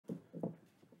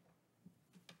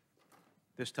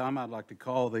This time, I'd like to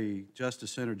call the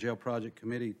Justice Center Jail Project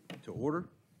Committee to order.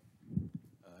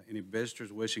 Any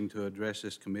visitors wishing to address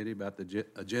this committee about the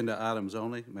agenda items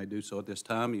only may do so at this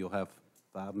time. You'll have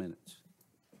 5 minutes.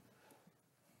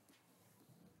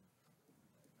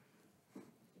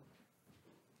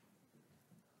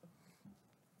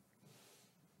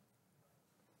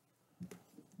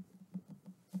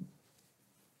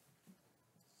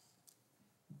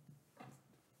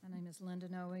 My name is Linda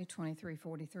Noe,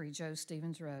 2343 Joe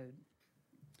Stevens Road.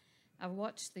 I've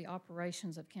watched the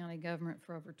operations of county government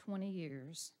for over 20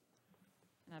 years,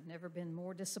 and I've never been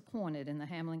more disappointed in the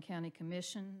Hamlin County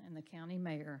Commission and the county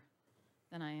mayor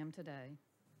than I am today.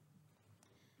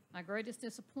 My greatest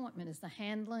disappointment is the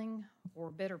handling, or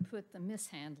better put, the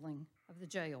mishandling of the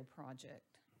jail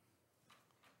project.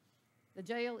 The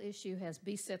jail issue has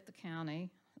beset the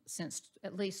county since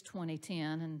at least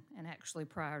 2010, and actually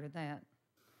prior to that,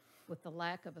 with the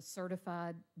lack of a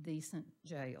certified, decent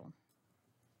jail.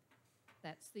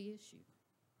 That's the issue.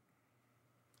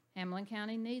 Hamlin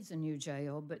County needs a new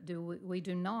jail, but we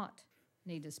do not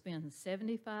need to spend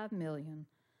 $75 million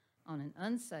on an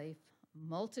unsafe,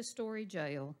 multi-story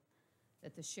jail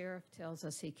that the sheriff tells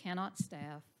us he cannot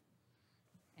staff,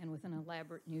 and with an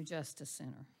elaborate new justice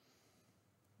center.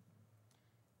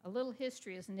 A little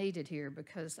history is needed here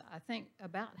because I think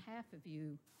about half of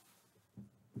you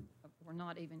were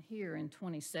not even here in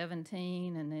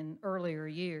 2017 and in earlier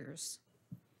years.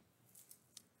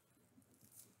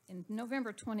 In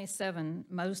November 27,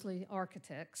 Mosley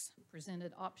Architects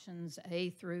presented options A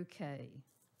through K.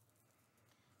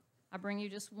 I bring you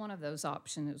just one of those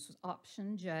options. It was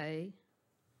option J,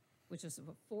 which is a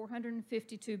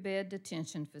 452-bed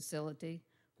detention facility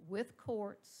with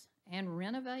courts and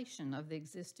renovation of the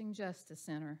existing Justice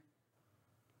Center,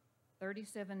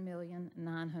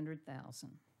 $37,900,000.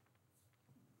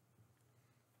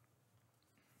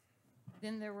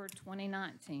 Then there were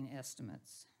 2019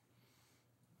 estimates.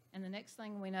 And the next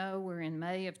thing we know, we're in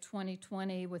May of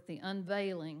 2020 with the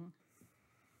unveiling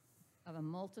of a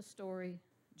multi-story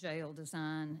jail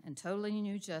design and totally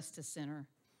new justice center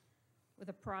with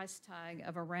a price tag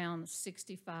of around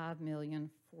 $65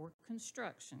 million for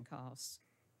construction costs.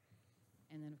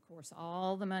 And then, of course,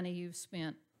 all the money you've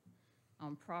spent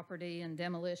on property and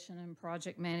demolition and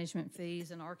project management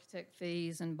fees and architect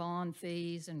fees and bond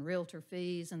fees and realtor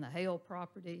fees and the Hale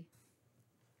property,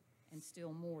 and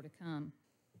still more to come.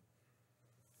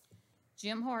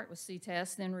 Jim Hart with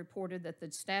CTAS then reported that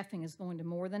the staffing is going to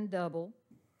more than double,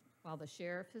 while the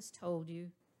sheriff has told you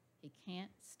he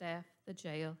can't staff the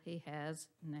jail he has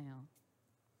now.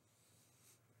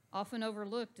 Often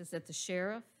overlooked is that the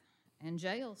sheriff and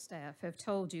jail staff have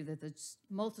told you that the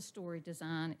multi-story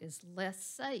design is less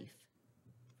safe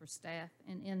for staff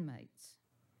and inmates.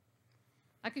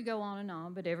 I could go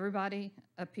on, but everybody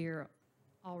up here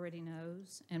already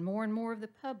knows, and more of the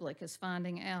public is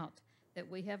finding out that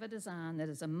we have a design that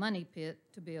is a money pit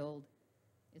to build,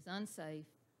 is unsafe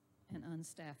and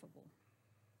unstaffable.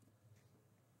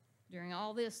 During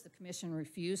all this, the commission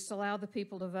refused to allow the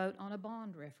people to vote on a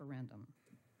bond referendum,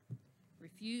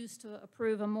 refused to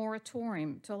approve a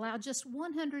moratorium to allow just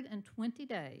 120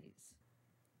 days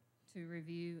to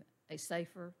review a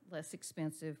safer, less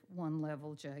expensive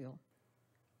one-level jail.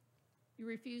 You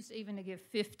refused even to give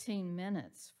 15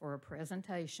 minutes for a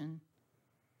presentation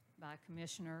by a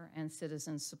commissioner and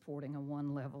citizens supporting a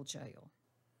one-level jail.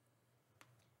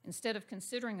 Instead of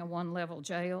considering a one-level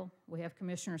jail, we have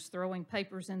commissioners throwing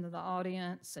papers into the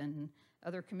audience and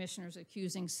other commissioners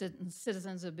accusing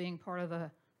citizens of being part of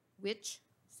a witch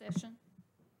session,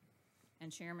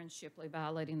 and Chairman Shipley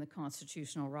violating the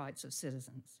constitutional rights of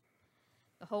citizens.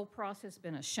 The whole process has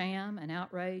been a sham, an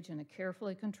outrage, and a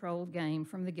carefully controlled game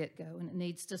from the get-go, and it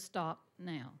needs to stop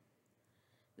now.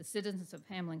 The citizens of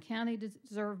Hamlin County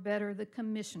deserve better. The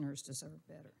commissioners deserve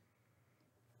better.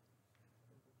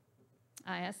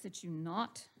 I ask that you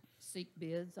not seek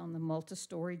bids on the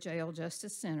multi-story jail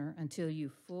justice center until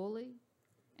you fully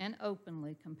and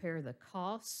openly compare the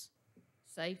costs,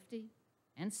 safety,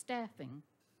 and staffing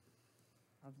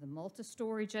of the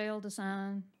multi-story jail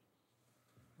design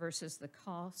versus the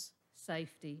costs,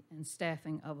 safety, and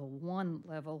staffing of a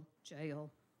one-level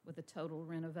jail with a total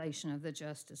renovation of the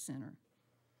Justice Center.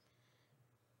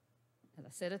 As I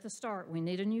said at the start, we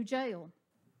need a new jail.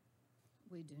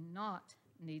 We do not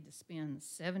need to spend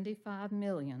 $75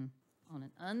 million on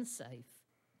an unsafe,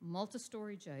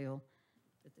 multi-story jail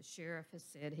that the sheriff has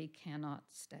said he cannot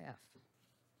staff.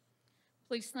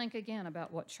 Please think again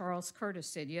about what Charles Curtis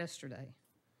said yesterday.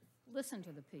 Listen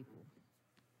to the people.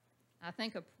 I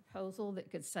think a proposal that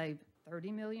could save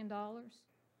 $30 million,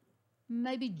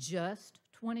 maybe just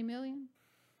 $20 million,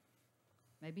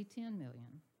 maybe 10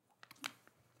 million,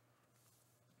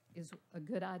 is a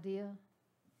good idea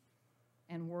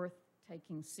and worth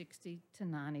taking 60 to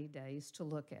 90 days to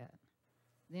look at.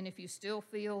 Then if you still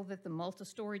feel that the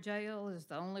multi-story jail is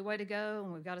the only way to go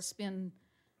and we've got to spend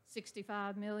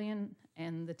 65 million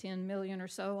and the 10 million or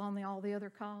so on all the other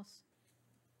costs,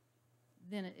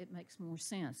 then it makes more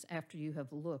sense after you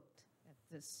have looked at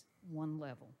this one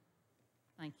level.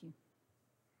 Thank you.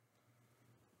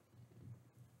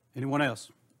 Anyone else?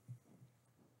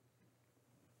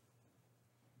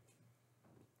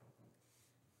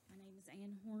 My name is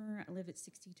Ann Horner. I live at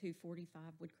 6245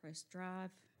 Woodcrest Drive.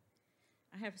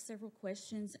 I have several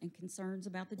questions and concerns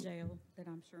about the jail that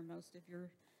I'm sure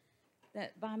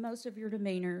by most of your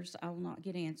demeanors, I will not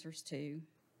get answers to.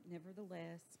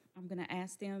 Nevertheless, I'm going to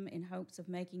ask them in hopes of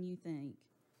making you think.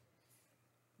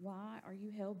 Why are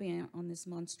you hell-bent on this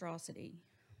monstrosity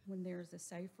when there is a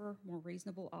safer, more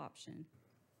reasonable option?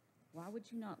 Why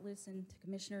would you not listen to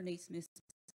Commissioner Neesmith?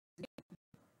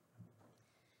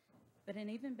 But an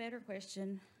even better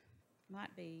question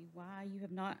might be why you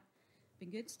have not been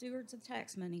good stewards of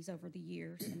tax monies over the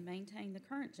years and maintained the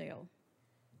current jail.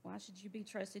 Why should you be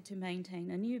trusted to maintain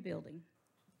a new building?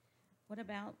 What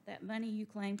about that money you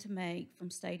claim to make from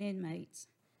state inmates?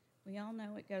 We all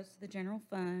know it goes to the general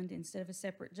fund instead of a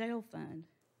separate jail fund.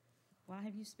 Why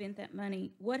have you spent that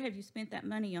money? What have you spent that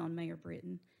money on, Mayor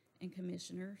Britton and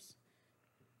commissioners?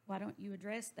 Why don't you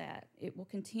address that? It will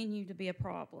continue to be a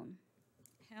problem.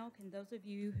 How can those of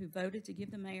you who voted to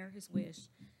give the mayor his wish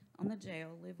on the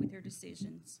jail live with your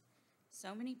decisions?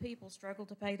 So many people struggle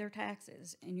to pay their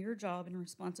taxes, and your job and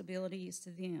responsibility is to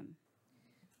them.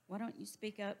 Why don't you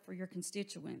speak up for your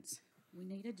constituents? We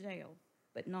need a jail,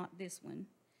 but not this one.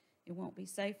 It won't be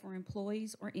safe for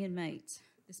employees or inmates.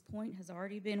 This point has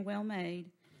already been well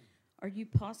made. Are you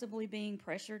possibly being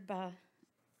pressured to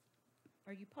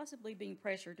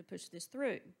push this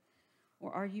through?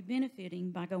 Or are you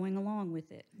benefiting by going along with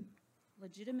it?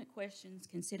 Legitimate questions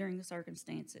considering the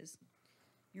circumstances.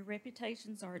 Your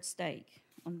reputations are at stake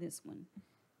on this one.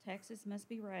 Taxes must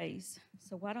be raised,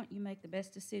 so why don't you make the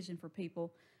best decision for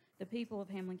the people of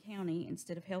Hamlin County,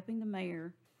 instead of helping the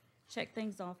mayor check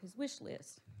things off his wish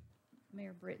list?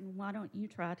 Mayor Britton, why don't you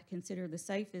try to consider the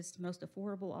safest, most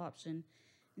affordable option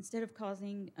instead of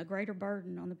causing a greater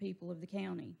burden on the people of the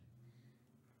county?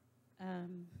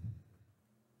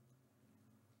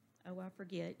 I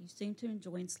forget, you seem to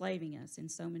enjoy enslaving us in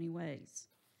so many ways.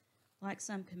 Like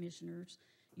some commissioners,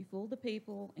 you fooled the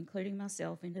people, including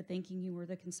myself, into thinking you were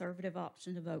the conservative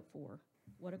option to vote for.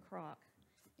 What a crock.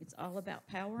 It's all about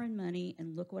power and money,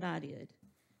 and look what I did.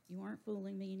 You aren't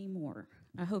fooling me anymore.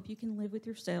 I hope you can live with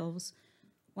yourselves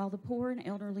while the poor and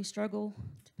elderly struggle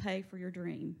to pay for your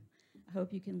dream. I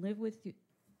hope you can live with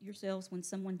yourselves when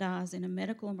someone dies in a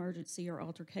medical emergency or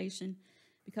altercation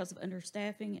because of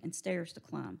understaffing and stairs to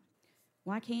climb.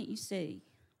 Why can't you see?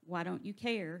 Why don't you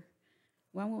care?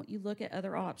 Why won't you look at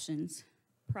other options?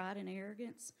 Pride and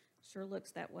arrogance sure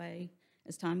looks that way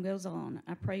as time goes on.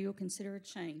 I pray you'll consider a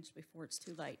change before it's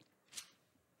too late.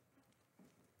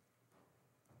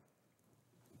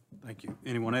 Thank you.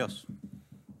 Anyone else?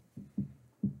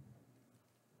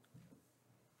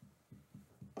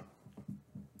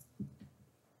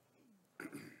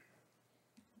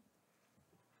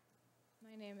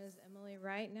 My name is Emily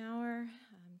Reitnauer.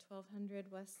 I'm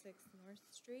 1200 West 6th North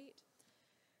Street.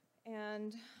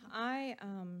 And I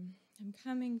am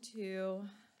coming to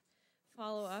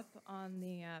follow up on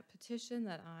the petition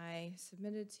that I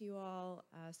submitted to you all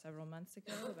several months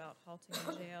ago about halting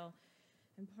the jail.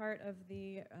 And part of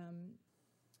the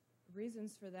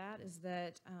reasons for that is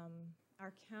that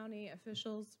our county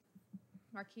officials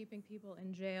are keeping people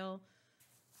in jail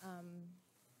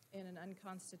in an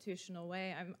unconstitutional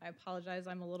way. I apologize,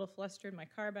 I'm a little flustered. My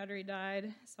car battery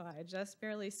died, so I just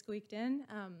barely squeaked in.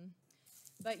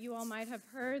 But you all might have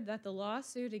heard that the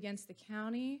lawsuit against the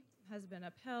county has been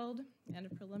upheld, and a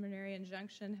preliminary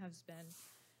injunction has been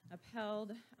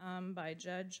upheld by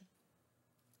Judge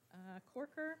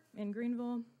Corker in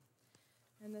Greenville.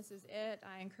 And this is it.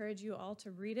 I encourage you all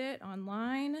to read it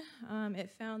online. It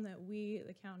found that we,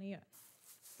 the county,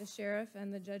 the sheriff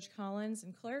and the Judge Collins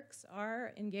and clerks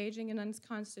are engaging in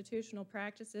unconstitutional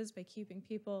practices by keeping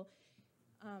people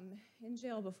in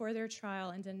jail before their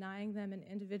trial and denying them an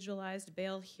individualized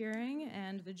bail hearing.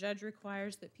 And the judge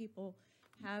requires that people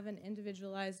have an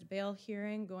individualized bail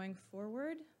hearing going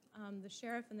forward. The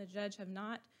sheriff and the judge have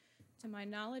not, to my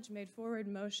knowledge, made forward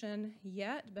motion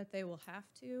yet, but they will have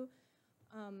to.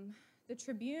 The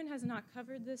Tribune has not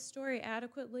covered this story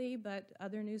adequately, but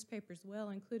other newspapers will,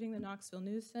 including the Knoxville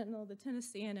News Sentinel, the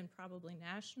Tennessean, and probably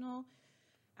National.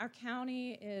 Our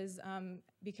county is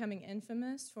becoming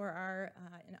infamous for our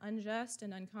unjust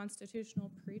and unconstitutional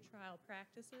pretrial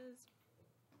practices.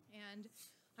 And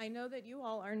I know that you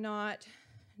all are not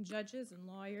judges and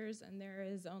lawyers, and there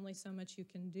is only so much you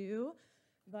can do.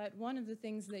 But one of the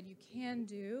things that you can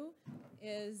do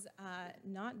is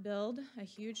not build a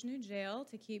huge new jail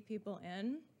to keep people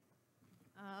in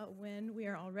when we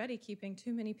are already keeping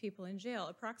too many people in jail.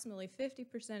 Approximately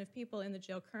 50% of people in the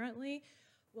jail currently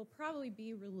will probably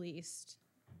be released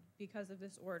because of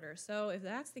this order. So if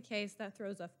that's the case, that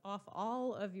throws off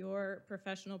all of your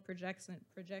professional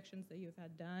projections that you've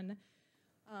had done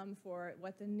for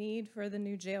what the need for the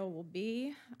new jail will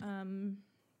be. And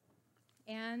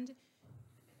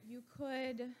you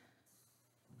could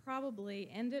probably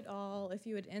end it all if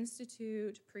you would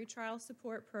institute pretrial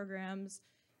support programs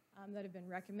that have been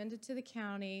recommended to the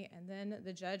county, and then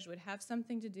the judge would have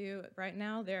something to do. Right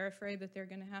now, they're afraid that they're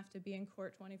going to have to be in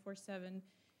court 24/7.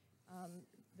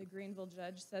 The Greenville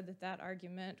judge said that that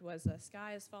argument was a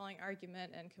sky is falling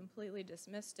argument and completely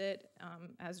dismissed it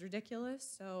as ridiculous.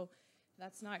 So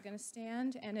that's not going to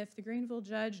stand. And if the Greenville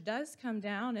judge does come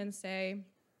down and say,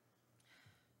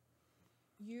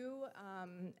 you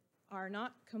are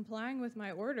not complying with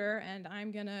my order, and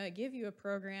I'm going to give you a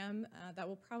program that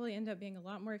will probably end up being a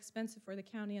lot more expensive for the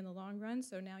county in the long run.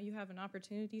 So now you have an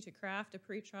opportunity to craft a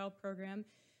pretrial program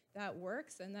that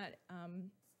works and that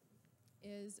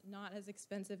is not as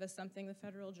expensive as something the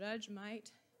federal judge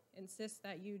might insist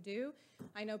that you do.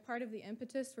 I know part of the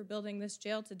impetus for building this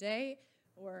jail today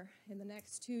or in the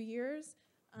next 2 years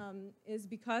is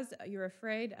because you're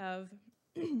afraid of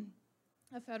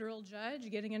a federal judge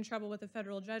getting in trouble with a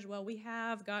federal judge. Well, we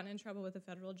have gotten in trouble with a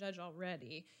federal judge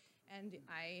already, and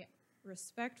I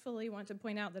respectfully want to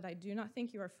point out that I do not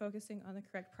think you are focusing on the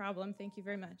correct problem. Thank you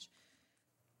very much.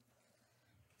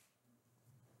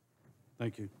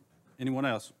 Thank you. Anyone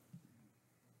else?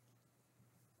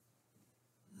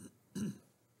 Ben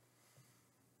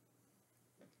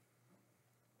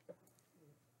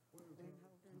Holden,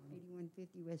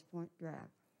 8150 West Point Drive.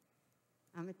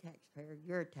 I'm a taxpayer,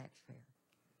 you're a taxpayer.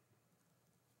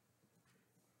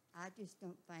 I just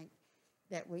don't think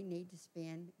that we need to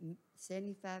spend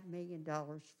 $75 million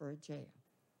for a jail.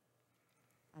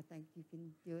 I think you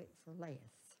can do it for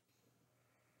less.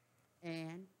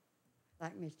 And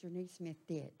like Mr. Neesmith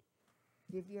did,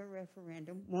 give you a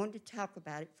referendum, wanted to talk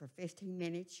about it for 15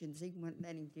 minutes, and he wouldn't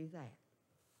let him do that.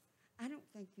 I don't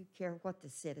think you care what the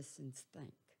citizens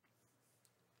think.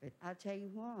 But I'll tell you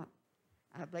what,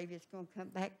 I believe it's going to come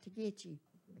back to get you,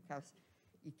 because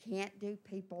you can't do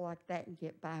people like that and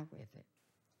get by with it.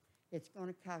 It's going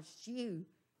to cost you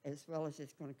as well as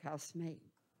it's going to cost me.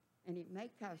 And it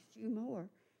may cost you more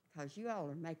because you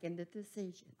all are making the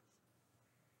decisions.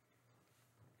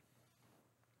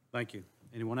 Thank you.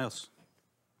 Anyone else?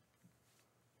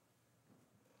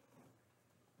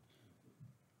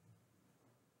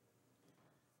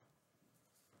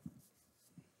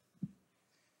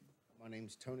 My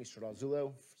name's Tony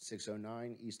Stradazzulo,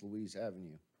 609 East Louise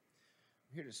Avenue.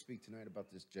 I'm here to speak tonight about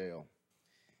this jail.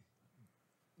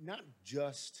 Not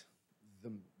just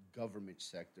the government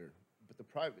sector, but the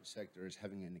private sector is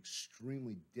having an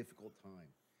extremely difficult time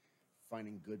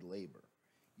finding good labor.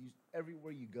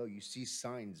 Everywhere you go, you see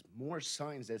signs, more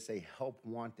signs that say help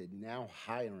wanted, now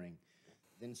hiring,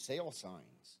 than sale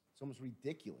signs. It's almost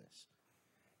ridiculous.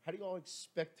 How do you all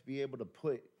expect to be able to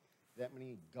put that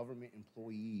many government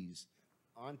employees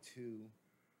onto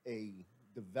a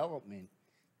development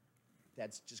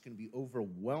that's just going to be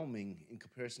overwhelming in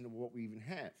comparison to what we even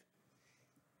have?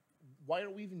 Why are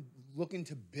we even looking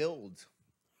to build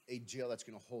a jail that's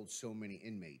going to hold so many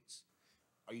inmates?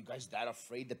 Are you guys that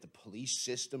afraid that the police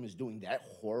system is doing that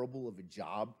horrible of a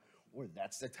job, or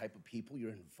that's the type of people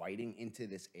you're inviting into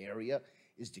this area,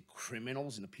 is the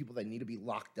criminals and the people that need to be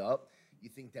locked up? You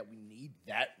think that we need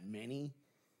that many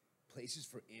places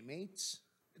for inmates?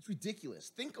 It's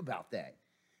ridiculous. Think about that.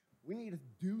 We need to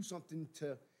do something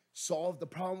to solve the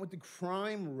problem with the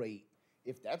crime rate,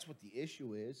 if that's what the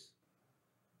issue is.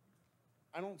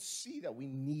 I don't see that we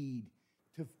need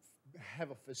to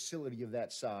have a facility of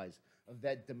that size, of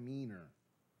that demeanor.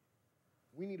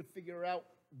 We need to figure out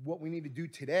what we need to do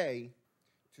today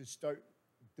to start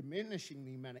diminishing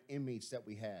the amount of inmates that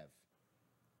we have,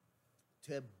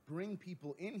 to bring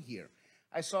people in here.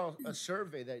 I saw a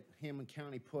survey that Hamlin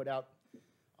County put out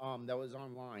that was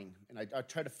online, and I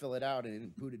tried to fill it out, and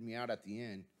it booted me out at the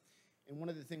end. And one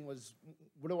of the things was,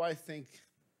 what do I think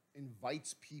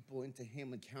invites people into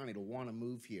Hamlin County to want to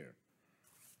move here?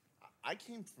 I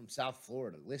came from South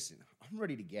Florida. Listen, I'm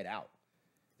ready to get out.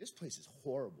 This place is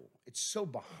horrible. It's so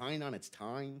behind on its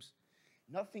times.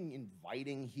 Nothing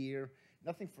inviting here.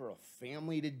 nothing for a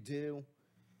family to do.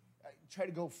 Try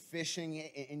to go fishing,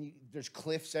 and there's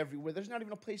cliffs everywhere. There's not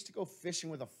even a place to go fishing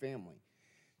with a family.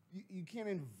 You can't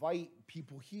invite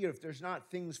people here if there's not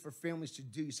things for families to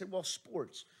do. You say, well,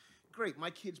 sports. Great, my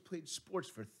kids played sports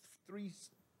for 3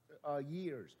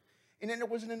 years. And then there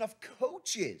wasn't enough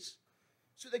coaches.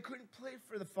 So they couldn't play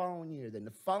for the following year. Then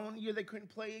the following year, they couldn't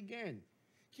play again.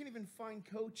 Can't even find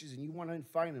coaches, and you want to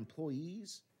find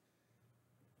employees?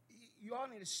 You all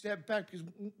need to step back, because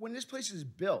when this place is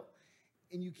built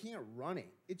and you can't run it,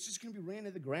 it's just going to be ran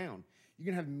to the ground. You're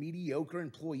going to have mediocre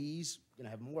employees. You're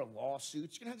going to have more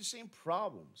lawsuits. You're going to have the same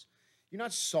problems. You're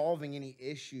not solving any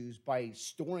issues by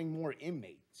storing more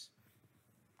inmates.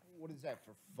 What is that,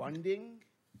 for funding?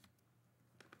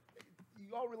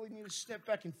 You all really need to step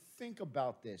back and think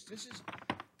about this. This is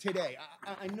today.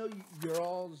 I know your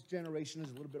all's generation is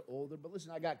a little bit older, but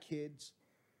listen, I got kids.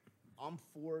 I'm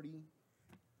 40.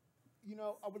 You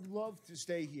know, I would love to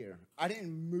stay here. I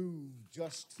didn't move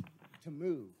just to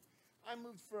move. I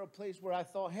moved for a place where I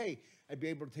thought, hey, I'd be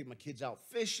able to take my kids out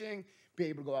fishing, be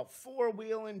able to go out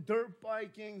four-wheeling, dirt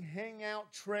biking, hang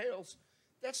out, trails.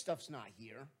 That stuff's not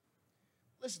here.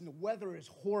 Listen, the weather is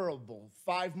horrible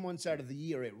 5 months out of the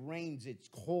year. It rains, it's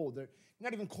cold. They're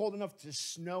not even cold enough to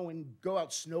snow and go out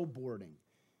snowboarding.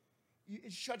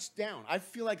 It shuts down. I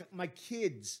feel like my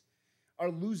kids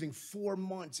are losing 4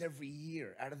 months every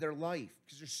year out of their life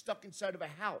because they're stuck inside of a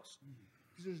house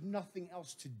because there's nothing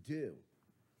else to do.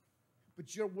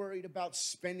 But you're worried about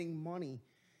spending money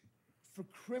for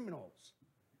criminals.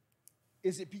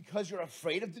 Is it because you're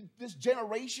afraid of this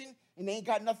generation and they ain't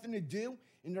got nothing to do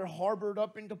and they're harbored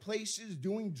up into places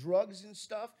doing drugs and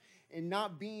stuff and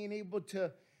not being able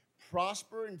to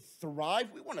prosper and thrive?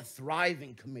 We want a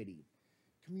thriving community.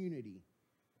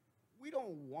 We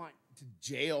don't want to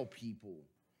jail people,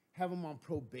 have them on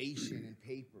probation and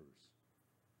papers.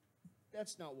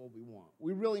 That's not what we want.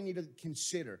 We really need to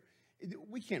consider.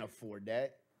 We can't afford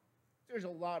that. There's a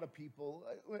lot of people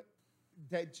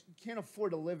that can't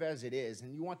afford to live as it is,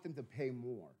 and you want them to pay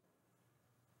more.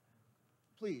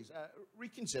 Please,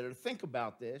 reconsider. Think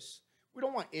about this. We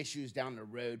don't want issues down the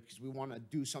road because we want to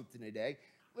do something today.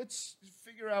 Let's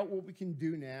figure out what we can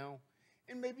do now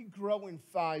and maybe grow in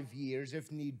 5 years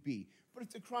if need be. But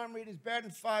if the crime rate is bad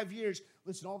in 5 years,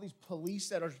 listen, all these police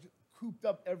that are cooped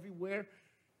up everywhere,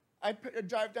 I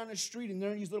drive down the street and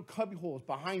they're in these little cubby holes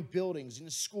behind buildings, in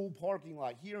the school parking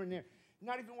lot, here and there,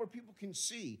 not even where people can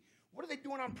see. What are they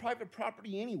doing on private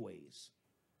property anyways?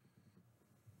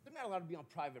 They're not allowed to be on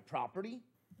private property.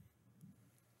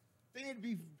 They need to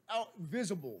be out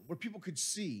visible where people could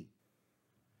see.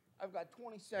 I've got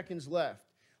 20 seconds left.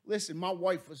 Listen, my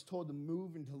wife was told to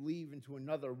move and to leave into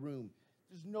another room.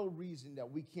 There's no reason that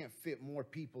we can't fit more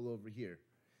people over here.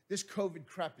 This COVID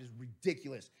crap is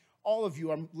ridiculous. All of you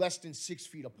are less than 6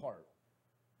 feet apart.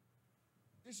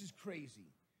 This is crazy.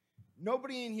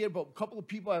 Nobody in here but a couple of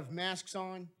people have masks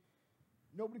on.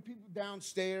 Nobody people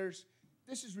downstairs.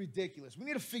 This is ridiculous. We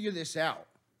need to figure this out.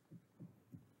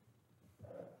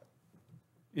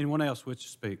 Anyone else wish to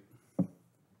speak?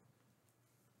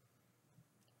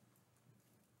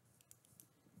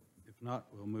 If not,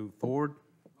 we'll move forward.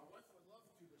 My wife would love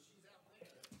to, but she's out there.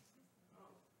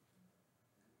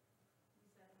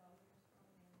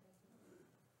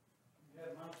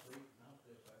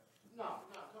 No,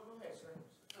 go ahead, sir.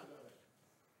 No, go ahead.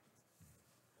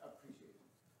 I appreciate it.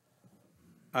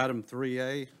 Item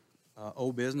 3A,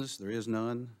 old business, there is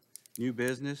none. New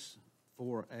business,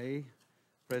 4A,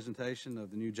 presentation of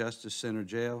the new Justice Center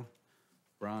Jail.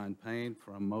 Brian Payne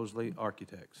from Mosley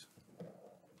Architects.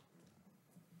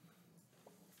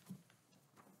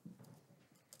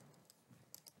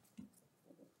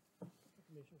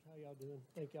 Commissioners, how y'all doing?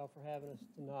 Thank y'all for having us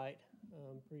tonight.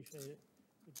 Appreciate it.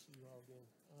 Good to see you all again.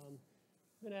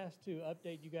 I've been asked to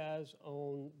update you guys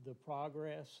on the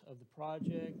progress of the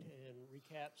project and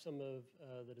recap some of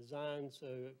the designs, so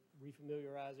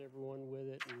refamiliarize everyone with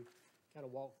it and kind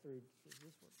of walk through. Does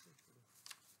this work?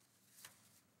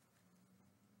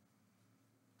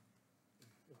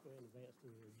 Let's go ahead and advance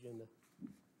through the agenda.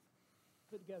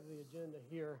 Put together the agenda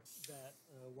here that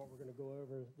what we're going to go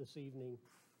over this evening.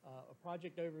 A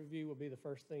project overview will be the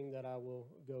first thing that I will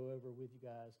go over with you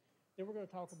guys. Then we're going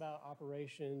to talk about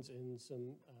operations and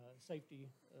some safety,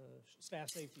 staff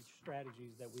safety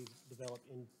strategies that we've developed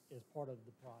as part of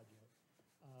the project.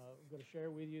 I'm going to share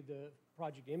with you the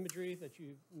project imagery that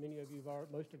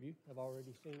most of you have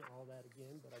already seen all that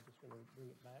again, but I'm just going to bring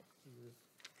it back to your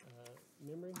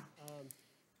memory.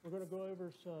 We're going to go over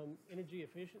some energy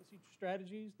efficiency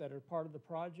strategies that are part of the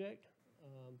project.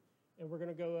 And we're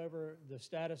going to go over the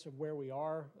status of where we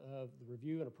are of the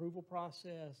review and approval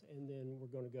process, and then we're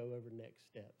going to go over next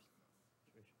steps.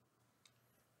 Tricia.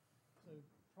 So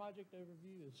project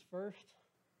overview is first.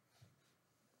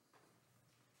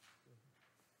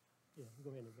 Yeah, go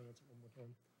ahead and advance it one more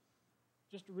time.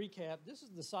 Just to recap, this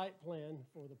is the site plan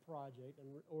for the project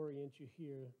and orient you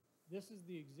here. This is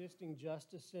the existing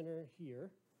Justice Center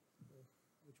here.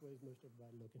 Which way is most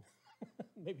everybody looking?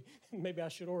 maybe I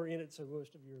should orient it so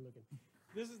most of you are looking.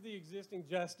 This is the existing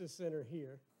Justice Center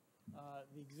here.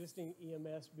 The existing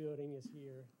EMS building is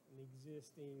here, and the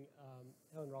existing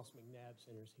Helen Ross McNabb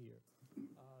Center is here.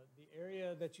 The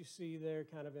area that you see there,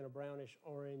 kind of in a brownish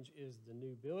orange, is the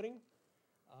new building.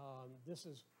 This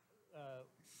is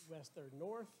West 3rd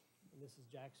North, and this is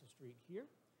Jackson Street here.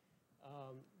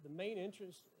 The main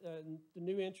entrance, the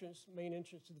new entrance, main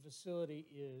entrance to the facility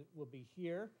will be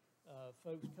here.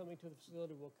 Folks coming to the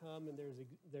facility will come, and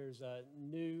there's a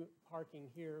new parking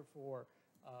here for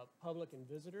public and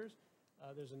visitors.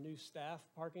 There's a new staff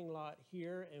parking lot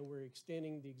here, and we're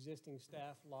extending the existing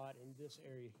staff lot in this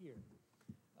area here.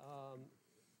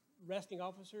 Resting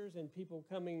officers and people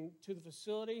coming to the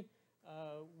facility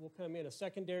will come in a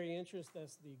secondary entrance.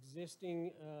 That's the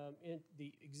existing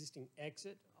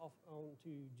exit off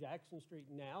onto Jackson Street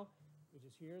now, which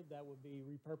is here. That would be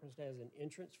repurposed as an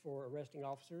entrance for arresting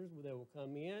officers. They will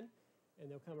come in, and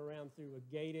they'll come around through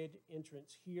a gated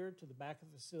entrance here to the back of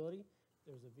the facility.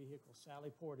 There's a vehicle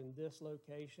sally port in this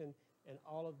location, and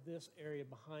all of this area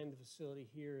behind the facility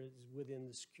here is within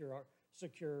the secure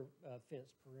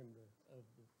fence perimeter of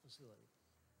the facility.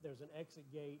 There's an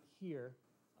exit gate here.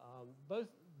 Both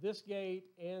this gate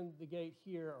and the gate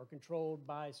here are controlled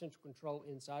by central control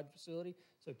inside the facility,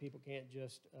 so people can't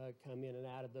just come in and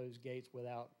out of those gates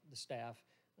without the staff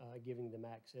giving them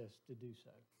access to do so.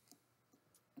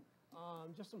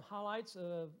 Just some highlights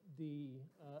of the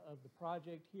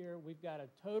project here. We've got a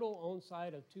total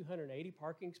on-site of 280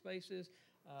 parking spaces,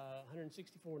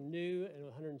 164 new and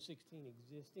 116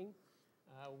 existing.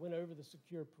 Went over the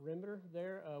secure perimeter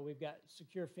there. We've got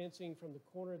secure fencing from the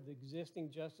corner of the existing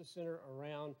Justice Center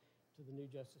around to the new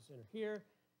Justice Center here,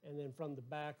 and then from the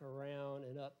back around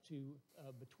and up to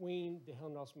between the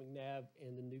Helen Ross McNabb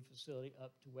and the new facility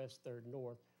up to West 3rd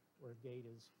North, where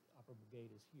operable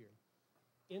gate is here.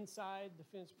 Inside the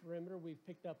fence perimeter, we've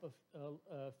picked up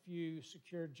a few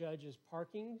secure judges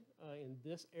parking in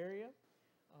this area.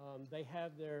 They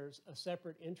have a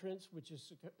separate entrance, which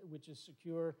is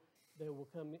secure.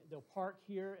 They'll park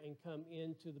here and come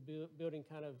into the building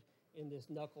kind of in this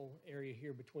knuckle area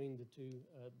here between the two,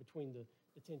 between the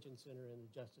detention center and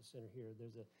the Justice Center here.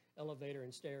 There's an elevator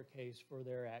and staircase for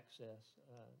their access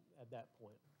at that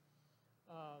point.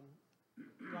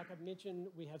 Like I mentioned,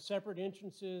 we have separate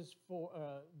entrances for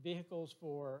vehicles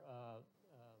for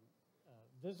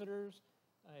visitors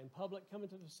and public coming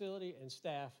to the facility, and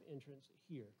staff entrance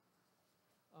here.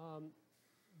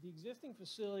 The existing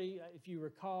facility, if you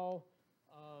recall,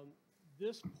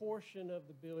 this portion of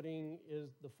the building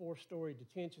is the 4-story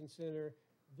detention center.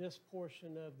 This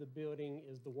portion of the building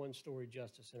is the 1-story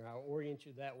Justice Center. I'll orient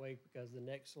you that way because the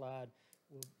next slide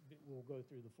will go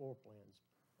through the floor plans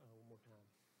one more time.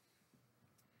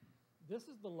 This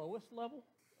is the lowest level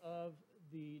of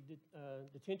the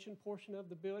detention portion of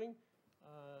the building.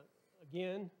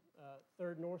 Again,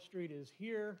 3rd North Street is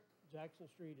here. Jackson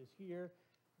Street is here.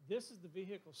 This is the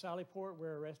vehicle sally port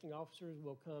where arresting officers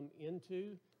will come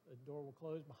into. The door will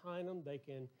close behind them. They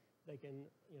can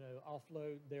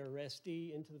offload their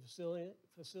arrestee into the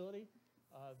facility.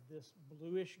 This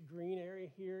bluish green area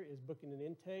here is booking and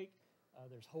intake.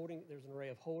 There's an array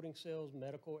of holding cells,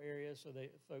 medical areas, so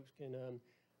that folks can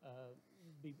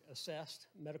be assessed,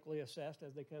 medically assessed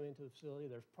as they come into the facility.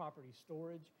 There's property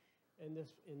storage in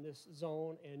this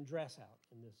zone and dress out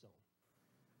in this zone.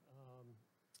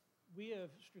 We have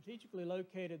strategically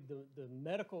located the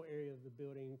medical area of the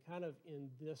building kind of in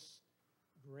this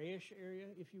grayish area,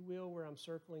 if you will, where I'm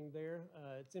circling there.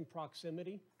 It's in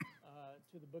proximity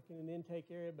to the booking and intake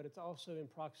area, but it's also in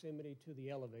proximity to the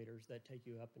elevators that take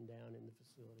you up and down in the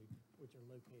facility, which are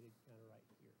located kind of right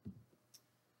here.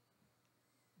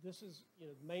 This is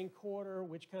the main corridor,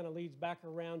 which kind of leads back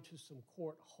around to some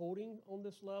court holding on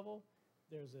this level.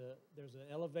 There's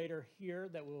an elevator here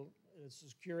it's a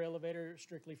secure elevator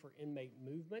strictly for inmate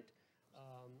movement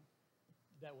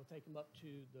that will take them up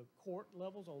to the court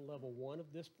levels on level 1 of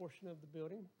this portion of the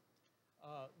building.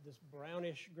 This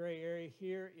brownish gray area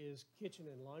here is kitchen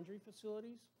and laundry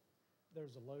facilities.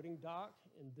 There's a loading dock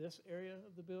in this area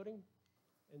of the building.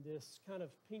 And this kind of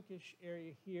pinkish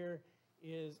area here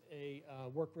is a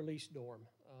work release dorm.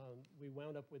 We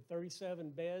wound up with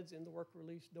 37 beds in the work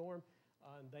release dorm.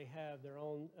 And they have their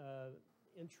own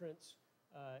entrance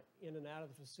in and out of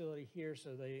the facility here,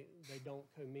 so they don't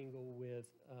commingle with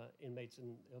inmates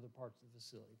in other parts of the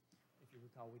facility. If you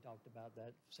recall, we talked about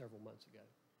that several months ago.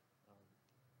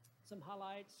 Some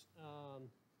highlights.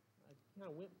 I kind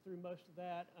of went through most of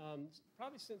that.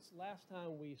 Probably since last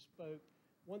time we spoke,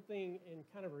 one thing in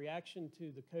kind of reaction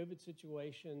to the COVID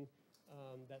situation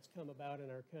that's come about in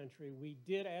our country, we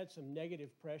did add some negative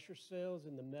pressure cells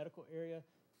in the medical area.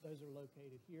 Those are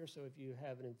located here, so if you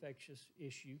have an infectious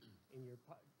issue in your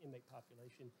inmate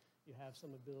population, you have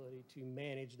some ability to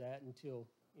manage that until,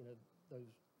 you know,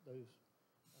 those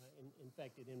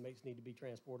infected inmates need to be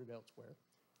transported elsewhere.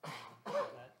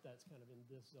 That's kind of in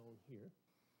this zone here.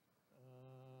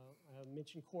 I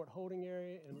mentioned court holding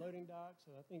area and loading dock,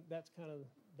 so I think that's kind of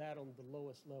that on the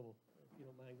lowest level. If you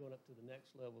don't mind going up to the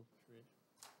next level, Trish.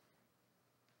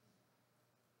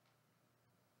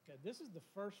 Okay, this is the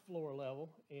first floor level,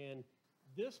 and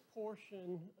this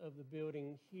portion of the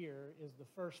building here is the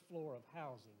first floor of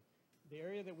housing. The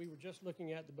area that we were just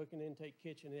looking at, the booking intake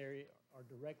kitchen area, are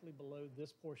directly below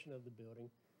this portion of the building.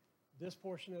 This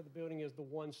portion of the building is the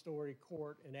one-story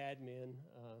court and admin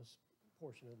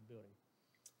portion of the building.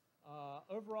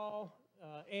 Overall,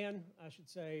 and I should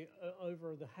say,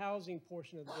 over the housing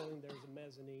portion of the building, there's a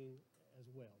mezzanine as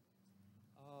well.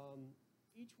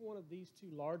 Each one of these two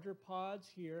larger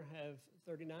pods here have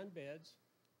 39 beds.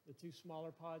 The two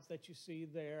smaller pods that you see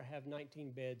there have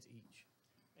 19 beds each.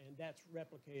 And that's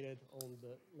replicated on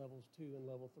the levels 2 and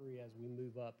level 3 as we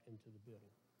move up into the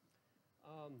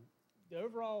building. The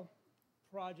overall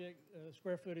project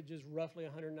square footage is roughly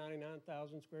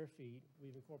 199,000 square feet.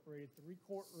 We've incorporated 3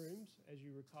 courtrooms, as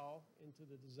you recall, into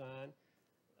the design.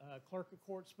 Clerk of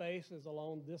court space is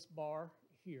along this bar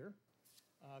here.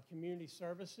 Community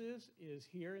services is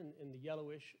here in the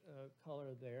yellowish color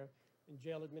there. And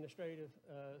jail administrative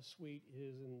suite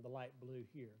is in the light blue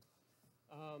here.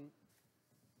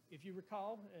 If you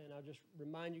recall, and I'll just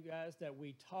remind you guys that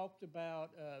we talked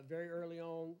about very early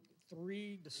on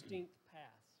 3 distinct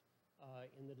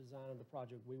paths in the design of the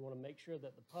project. We want to make sure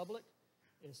that the public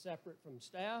is separate from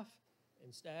staff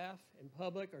and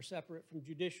public are separate from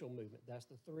judicial movement. That's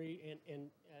the 3, and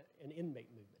inmate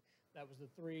movement. That was the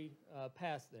 3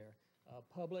 paths there,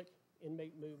 public,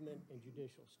 inmate movement, and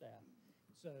judicial staff.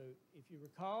 So if you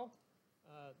recall,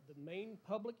 the main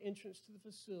public entrance to the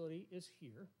facility is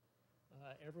here.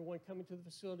 Everyone coming to the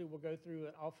facility will go through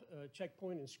a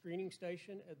checkpoint and screening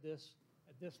station at this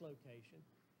location.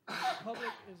 The public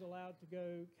is allowed to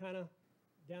go kind of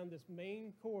down this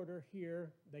main corridor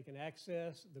here. They can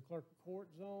access the clerk of court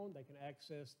zone. They can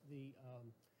access the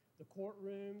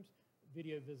courtrooms.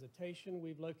 Video visitation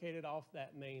we've located off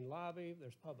that main lobby.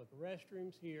 There's public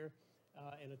restrooms here,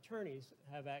 and attorneys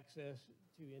have access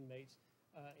to inmates,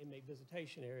 inmate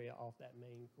visitation area off that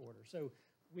main corridor. So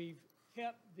we've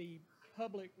kept the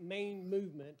public main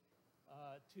movement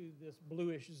to this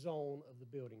bluish zone of the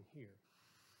building here.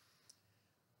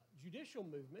 Judicial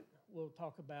movement, we'll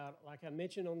talk about, like I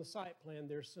mentioned on the site plan,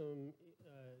 there's some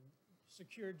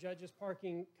secure judges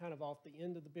parking kind of off the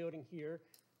end of the building here.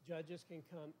 Judges can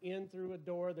come in through a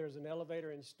door. There's an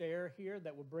elevator and stair here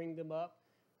that will bring them up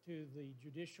to the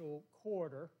judicial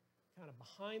corridor, kind of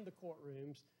behind the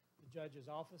courtrooms. The judges'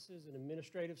 offices and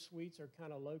administrative suites are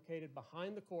kind of located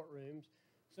behind the courtrooms.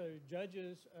 So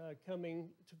judges coming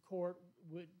to court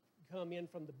would come in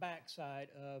from the back side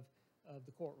of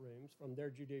the courtrooms, from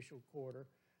their judicial corridor,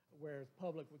 whereas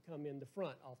public would come in the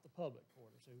front off the public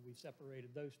corridor. So we've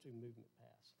separated those 2 movement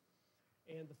paths.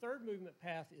 And the third movement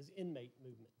path is inmate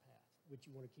movement path, which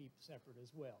you want to keep separate as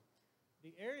well.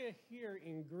 The area here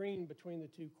in green between the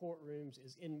 2 courtrooms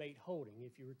is inmate holding.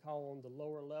 If you recall, on the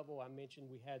lower level, I mentioned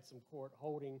we had some court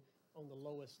holding on the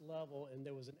lowest level, and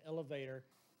there was an elevator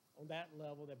on that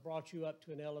level that brought you up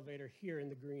to an elevator here in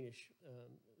the greenish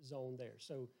zone there.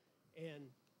 So, and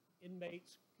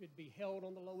inmates could be held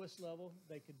on the lowest level.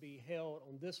 They could be held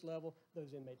on this level.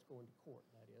 Those inmates going to court,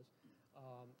 that is.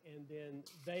 And then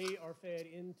they are fed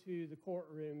into the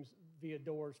courtrooms via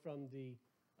doors from the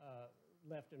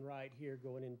left and right here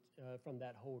going in from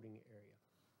that holding area.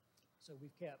 So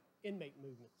we've kept inmate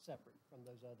movement separate from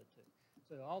those other 2.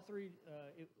 So all 3,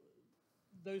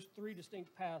 those 3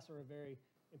 distinct paths are a very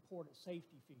important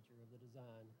safety feature of the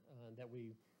design that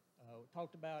we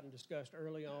talked about and discussed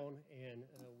early on, and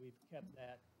we've kept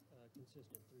that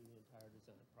consistent through the entire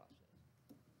design process.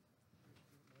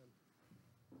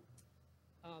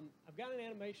 I've got an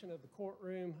animation of the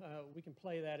courtroom. We can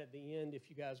play that at the end if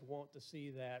you guys want to see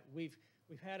that. We've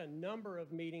had a number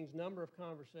of meetings, number of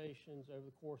conversations over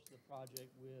the course of the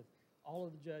project with all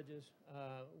of the judges.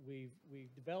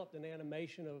 We've developed an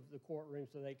animation of the courtroom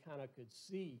so they kind of could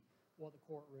see what the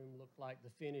courtroom looked like, the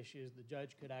finishes. The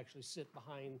judge could actually sit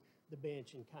behind the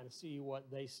bench and kind of see what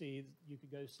they see. You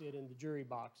could go sit in the jury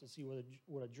box and see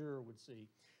what a juror would see.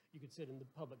 You could sit in the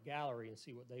public gallery and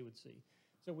see what they would see.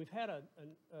 So we've had a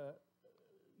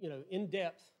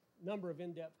number of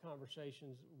in-depth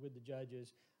conversations with the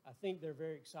judges. I think they're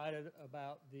very excited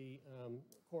about the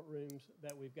courtrooms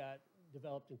that we've got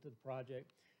developed into the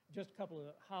project. Just a couple of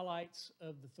highlights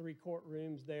of the 3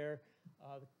 courtrooms there.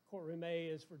 The courtroom A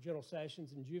is for general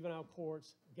sessions and juvenile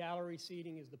courts. Gallery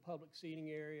seating is the public seating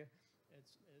area.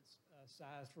 It's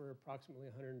sized for approximately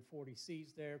 140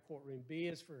 seats there. Courtroom B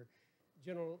is for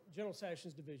general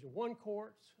sessions Division I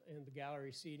courts, and the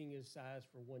gallery seating is sized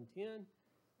for 110.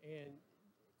 And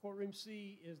courtroom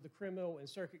C is the criminal and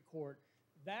circuit court.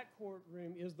 That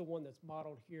courtroom is the one that's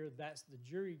modeled here. That's the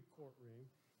jury courtroom.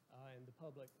 And the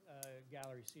public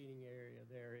gallery seating area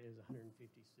there is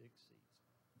 156 seats.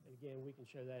 And again, we can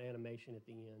show that animation at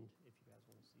the end if you guys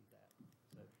want to see that.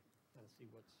 So kind of see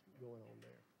what's going on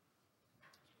there.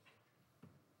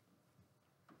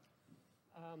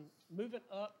 Moving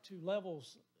up to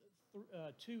levels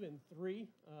 2 and 3,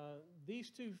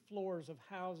 these 2 floors of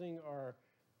housing are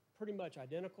pretty much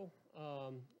identical.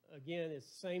 Again, it's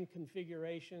the same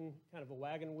configuration, kind of a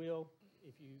wagon wheel,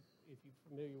 if you're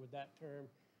familiar with that term.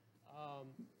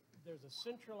 There's a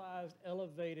centralized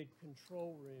elevated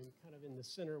control room kind of in the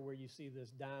center where you see this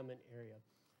diamond area.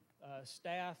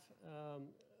 Staff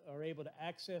are able to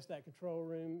access that control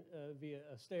room via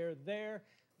a stair there.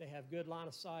 They have good line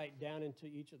of sight down into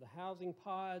each of the housing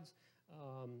pods,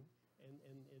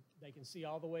 they can see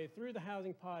all the way through the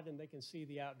housing pod, and they can see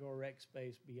the outdoor rec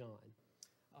space beyond.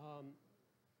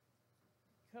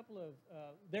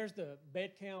 There's the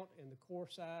bed count and the core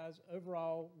size.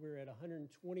 Overall, we're at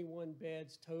 121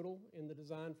 beds total in the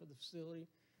design for the facility.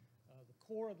 The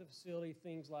core of the facility,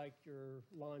 things like your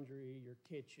laundry, your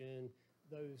kitchen,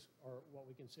 those are what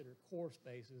we consider core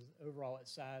spaces. Overall,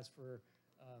 it's sized for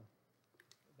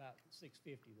about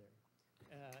 650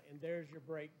 there. And there's your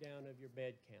breakdown of your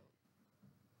bed count.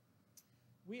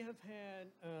 We have had,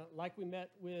 like we met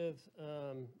with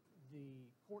the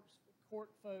court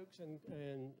folks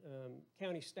and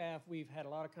county staff, we've had a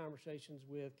lot of conversations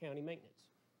with county maintenance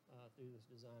through this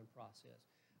design process.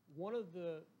 One of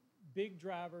the big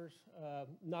drivers,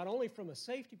 not only from a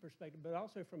safety perspective, but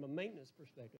also from a maintenance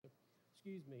perspective,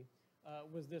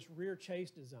 was this rear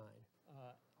chase design.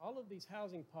 All of these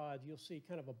housing pods, you'll see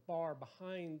kind of a bar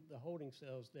behind the holding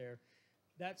cells there.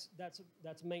 That's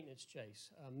maintenance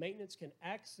chase. Maintenance can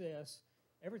access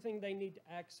everything they need to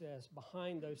access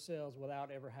behind those cells without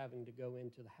ever having to go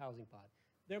into the housing pod.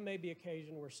 There may be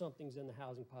occasion where something's in the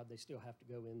housing pod they still have to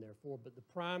go in there for, but the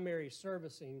primary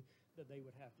servicing that they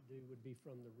would have to do would be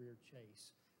from the rear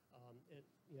chase.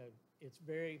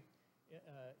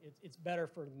 It's better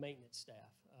for the maintenance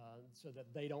staff so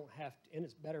that they don't have to, and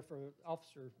it's better for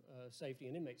officer safety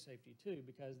and inmate safety too,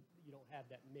 because you don't have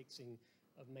that mixing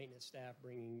of maintenance staff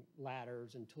bringing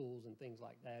ladders and tools and things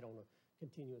like that on a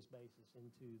continuous basis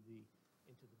into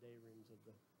the day rooms of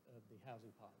the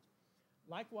housing pods.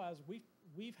 Likewise,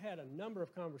 we've had a number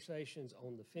of conversations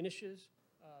on the finishes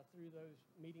through those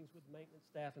meetings with the maintenance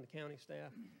staff and the county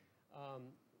staff.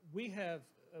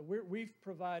 We've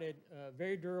provided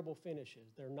very durable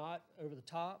finishes. They're not over the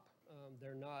top.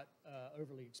 They're not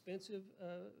overly expensive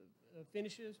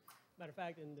finishes. Matter of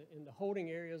fact, in the holding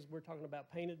areas, we're talking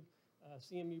about painted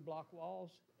CMU block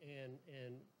walls and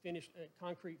finished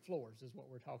concrete floors is what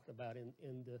we're talking about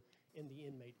in the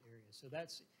inmate area. So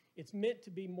it's meant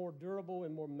to be more durable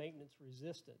and more maintenance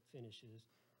resistant finishes,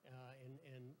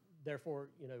 and therefore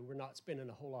we're not spending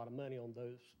a whole lot of money on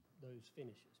those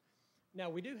finishes. Now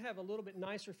we do have a little bit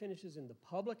nicer finishes in the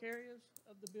public areas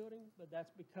of the building, but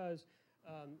that's because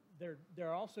there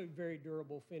are also very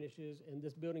durable finishes, and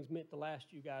this building's meant to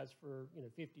last you guys for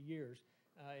 50 years.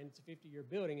 And it's a 50-year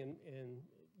building, and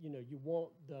you want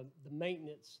the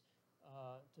maintenance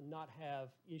to not have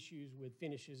issues with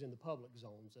finishes in the public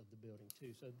zones of the building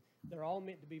too. So they're all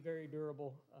meant to be very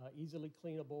durable, easily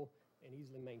cleanable, and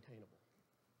easily maintainable.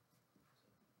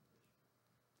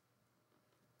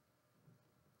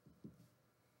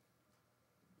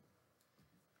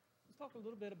 Let's talk a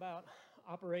little bit about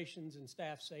operations and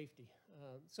staff safety.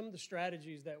 Some of the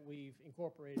strategies that we've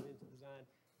incorporated into design.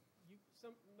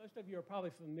 Most of you are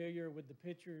probably familiar with the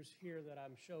pictures here that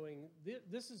I'm showing.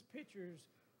 This is pictures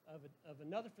of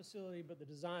another facility, but the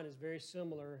design is very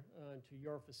similar to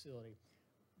your facility.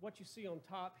 What you see on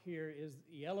top here is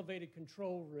the elevated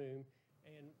control room,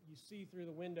 and you see through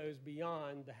the windows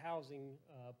beyond the housing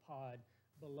pod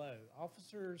below.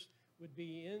 Officers would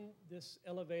be in this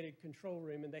elevated control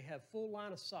room, and they have full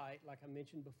line of sight, like I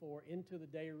mentioned before, into the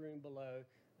day room below.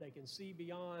 They can see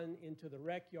beyond into the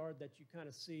rec yard that you kind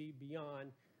of see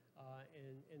beyond,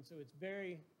 and so it's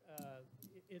very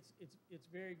it's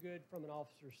very good from an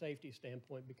officer safety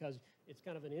standpoint because it's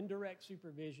kind of an indirect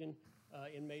supervision.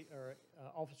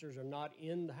 Officers are not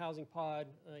in the housing pod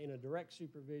in a direct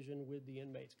supervision with the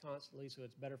inmates constantly, so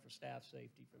it's better for staff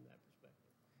safety from that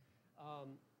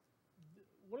perspective.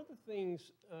 One of the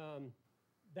things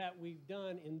that we've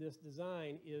done in this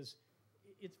design is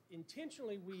it's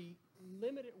intentionally we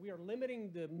are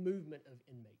limiting the movement of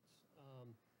inmates.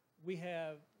 We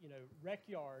have, rec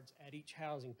yards at each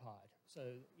housing pod. So,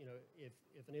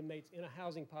 if an inmate's in a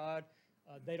housing pod,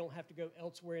 they don't have to go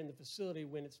elsewhere in the facility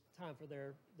when it's time for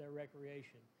their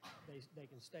recreation. They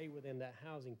can stay within that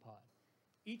housing pod.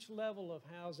 Each level of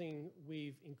housing,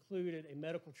 we've included a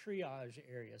medical triage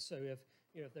area. So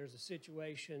if there's a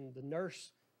situation, the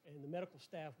nurse and the medical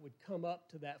staff would come up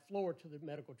to that floor to the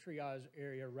medical triage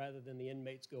area rather than the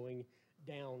inmates going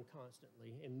down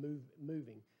constantly and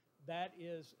moving. That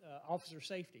is officer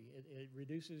safety. It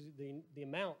reduces the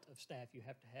amount of staff you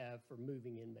have to have for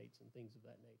moving inmates and things of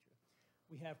that nature.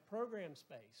 We have program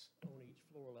space on each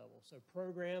floor level. So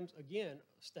programs, again,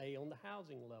 stay on the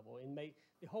housing level.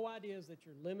 The whole idea is that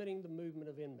you're limiting the movement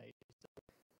of inmates.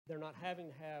 They're not having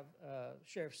to have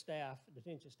sheriff staff,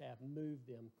 detention staff, move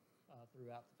them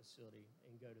throughout the facility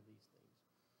and go to these things.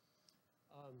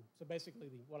 So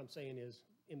basically, what I'm saying is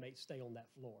inmates stay on that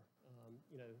floor.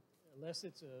 Unless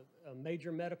it's a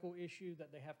major medical issue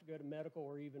that they have to go to medical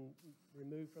or even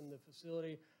removed from the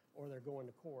facility, or they're going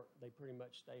to court, they pretty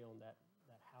much stay on that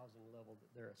housing level that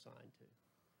they're assigned to.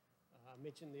 I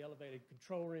mentioned the elevated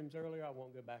control rooms earlier. I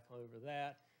won't go back over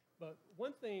that. But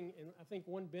one thing, and I think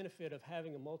one benefit of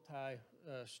having a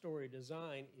multi-story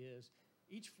design is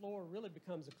each floor really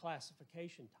becomes a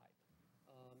classification type.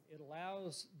 It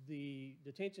allows the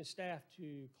detention staff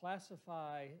to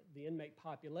classify the inmate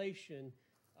population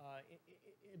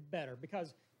better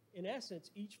because, in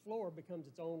essence, each floor becomes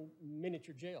its own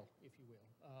miniature jail, if you will.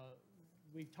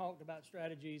 We've talked about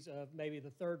strategies of maybe the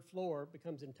third floor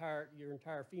becomes your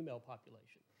entire female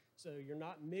population. So you're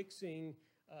not mixing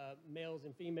males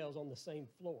and females on the same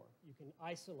floor. You can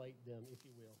isolate them, if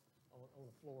you will, on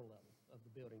a floor level of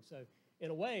the building. So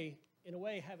in a way,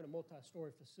 having a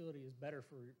multi-story facility is better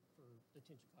for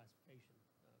detention classification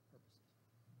purposes.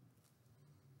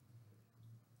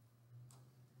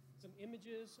 Some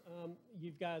images.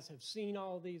 You guys have seen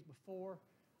all of these before.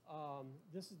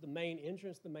 This is the main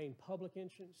entrance, the main public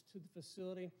entrance to the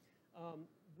facility.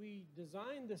 We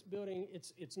designed this building,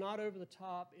 it's not over the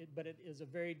top, but it is a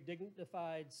very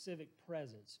dignified civic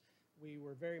presence. We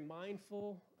were very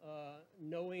mindful,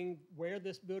 knowing where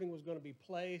this building was going to be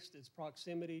placed, its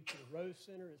proximity to the Rose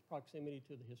Center, its proximity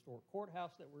to the historic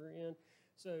courthouse that we're in.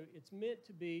 So it's meant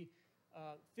to be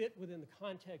fit within the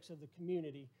context of the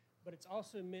community, but it's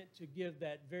also meant to give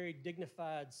that very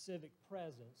dignified civic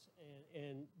presence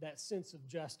and that sense of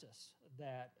justice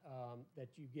that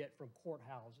you get from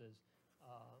courthouses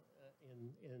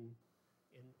in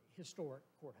historic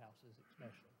courthouses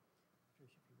especially.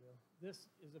 Tricia, if you will. This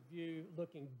is a view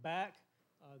looking back.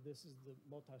 This is the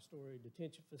multi-story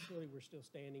detention facility. We're still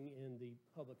standing in the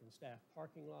public and staff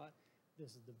parking lot.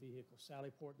 This is the vehicle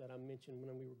sally port that I mentioned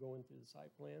when we were going through the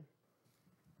site plan.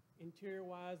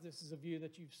 Interior-wise, this is a view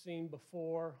that you've seen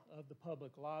before of the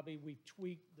public lobby. We've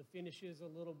tweaked the finishes a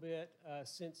little bit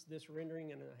since this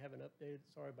rendering, and I haven't updated,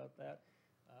 sorry about that.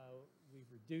 We've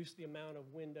reduced the amount of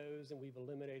windows, and we've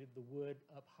eliminated the wood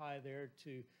up high there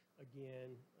to,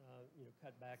 again,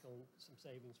 cut back on some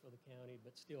savings for the county,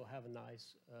 but still have a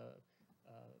nice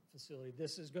facility.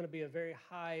 This is going to be a very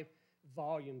high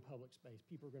volume public space.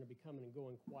 People are going to be coming and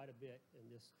going quite a bit in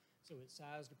this. So it's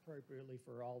sized appropriately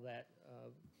for all that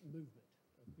movement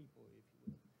of people, if you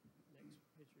will. Next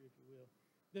picture, if you will.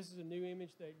 This is a new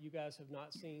image that you guys have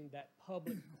not seen, that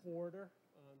public corridor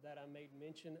that I made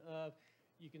mention of.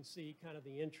 You can see kind of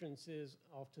the entrances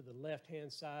off to the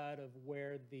left-hand side of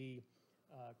where the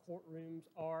courtrooms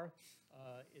are.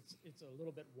 It's a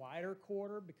little bit wider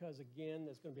corridor because, again,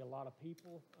 there's going to be a lot of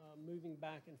people moving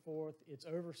back and forth. It's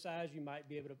oversized. You might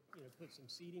be able to put some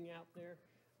seating out there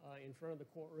in front of the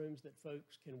courtrooms that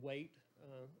folks can wait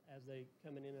as they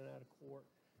coming in and out of court.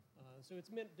 So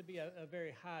it's meant to be a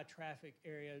very high traffic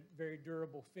area, very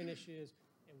durable finishes,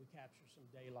 and we capture some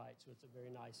daylight, so it's a very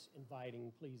nice,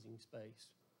 inviting, pleasing space.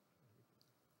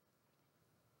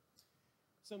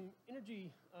 Some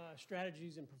energy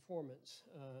strategies and performance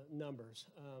numbers.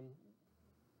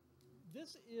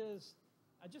 This is,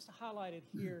 I just highlighted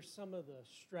here some of the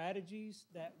strategies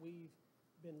that we've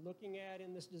been looking at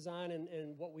in this design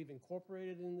and what we've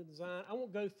incorporated in the design. I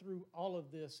won't go through all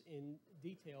of this in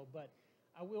detail, but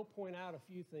I will point out a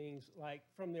few things, like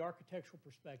from the architectural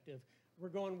perspective, we're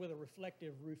going with a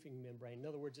reflective roofing membrane. In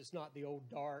other words, it's not the old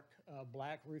dark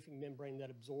black roofing membrane that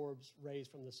absorbs rays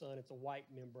from the sun. It's a white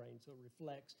membrane, so it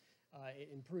reflects. It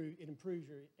improves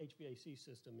your HVAC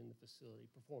system in the facility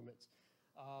performance.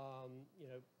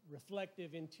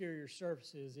 Reflective interior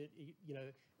surfaces.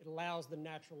 It allows the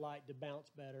natural light to bounce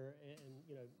better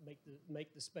and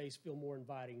make the space feel more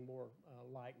inviting, more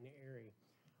light and airy.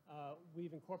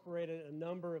 We've incorporated a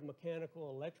number of mechanical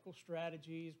and electrical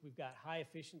strategies. We've got high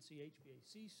efficiency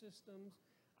HVAC systems.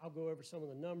 I'll go over some of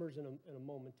the numbers in a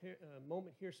moment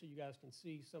here so you guys can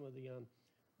see some of the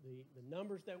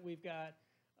numbers that we've got.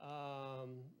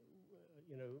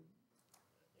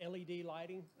 LED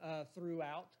lighting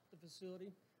throughout the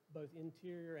facility, both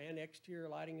interior and exterior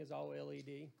lighting is all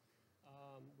LED.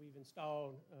 We've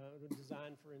installed,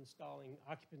 designed for installing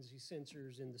occupancy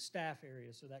sensors in the staff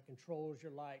area, so that controls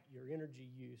your light, your energy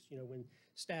use. When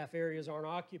staff areas aren't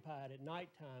occupied at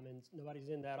nighttime and nobody's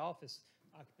in that office,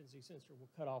 occupancy sensor will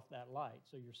cut off that light,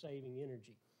 so you're saving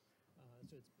energy.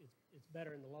 So it's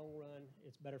better in the long run.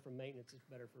 It's better for maintenance. It's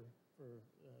better for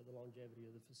the longevity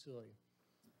of the facility.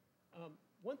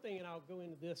 One thing, and I'll go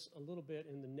into this a little bit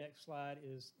in the next slide,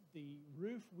 is the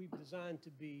roof we've designed to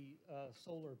be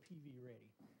solar PV ready.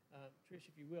 Trish,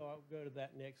 if you will, I'll go to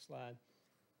that next slide.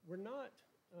 We're not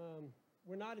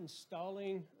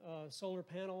installing solar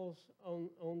panels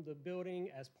on the building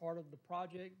as part of the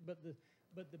project, but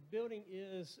the building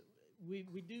is.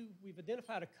 We've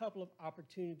identified a couple of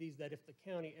opportunities that if the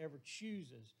county ever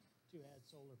chooses to add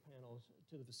solar panels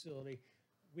to the facility,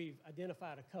 we've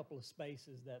identified a couple of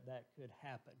spaces that could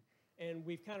happen. And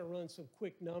we've kind of run some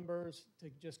quick numbers to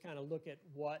just kind of look at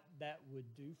what that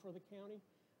would do for the county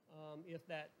if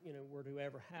that were to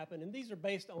ever happen. And these are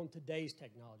based on today's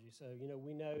technology. So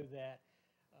we know that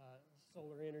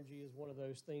solar energy is one of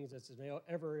those things that's an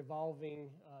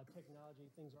ever-evolving technology.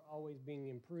 Things are always being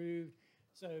improved.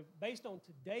 So based on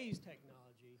today's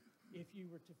technology, if you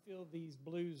were to fill these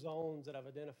blue zones that I've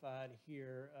identified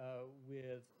here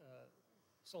with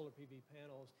solar PV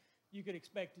panels, you could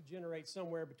expect to generate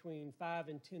somewhere between 5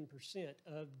 and 10%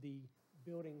 of the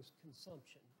building's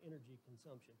consumption, energy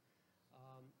consumption.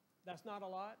 That's not a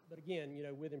lot, but again,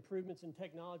 with improvements in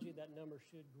technology, that number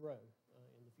should grow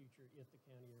in the future if the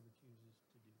county ever chooses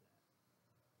to do that.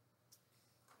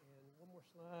 And one more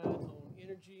slide on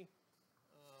energy.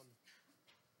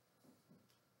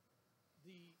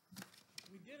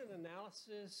 We did an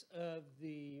analysis of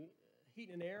the heat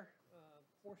and air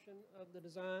portion of the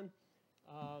design.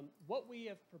 What we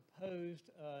have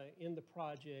proposed in the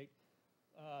project,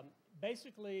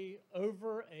 basically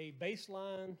over a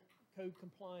baseline code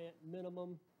compliant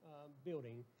minimum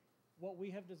building, what we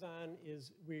have designed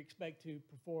is we expect to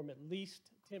perform at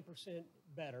least 10%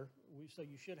 better. So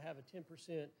you should have a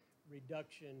 10%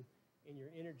 reduction in your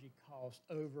energy cost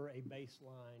over a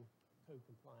baseline code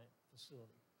compliant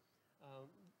facility.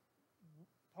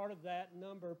 Part of that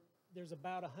number, there's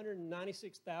about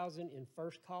 $196,000 in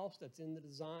first cost that's in the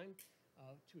design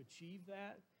to achieve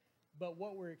that. But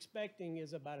what we're expecting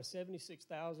is about a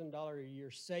 $76,000 a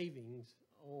year savings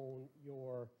on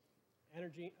your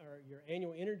energy or your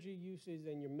annual energy usage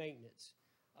and your maintenance.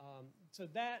 So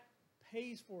that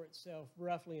pays for itself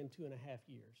roughly in 2.5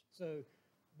 years. So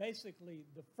basically,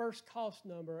 the first cost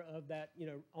number of that,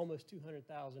 almost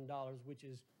 $200,000, which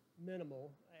is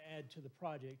minimal, add to the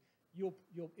project,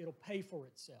 it'll pay for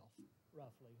itself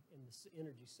roughly in the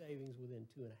energy savings within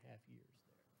 2.5 years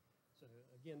there. So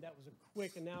again, that was a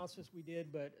quick analysis we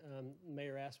did, but the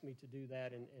mayor asked me to do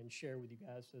that and share with you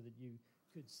guys so that you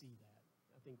could see that.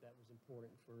 I think that was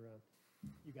important for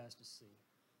you guys to see.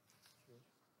 Sure.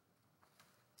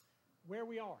 Where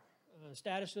we are,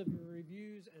 status of the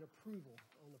reviews and approval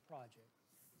on the project.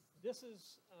 This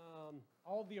is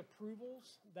all the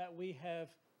approvals that we have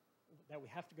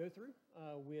to go through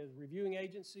with reviewing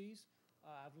agencies.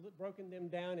 I've broken them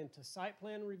down into site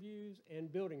plan reviews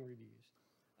and building reviews.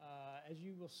 As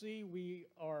you will see, we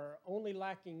are only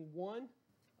lacking one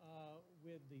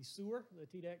with the sewer, the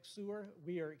TDEC sewer.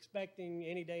 We are expecting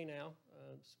any day now,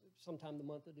 sometime the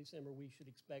month of December, we should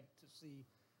expect to see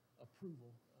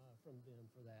approval from them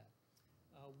for that.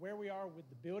 Where we are with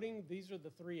the building, these are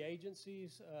the three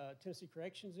agencies, Tennessee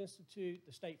Corrections Institute,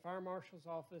 the State Fire Marshal's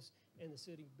Office, and the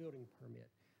city building permit.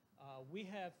 We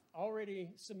have already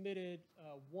submitted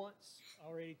once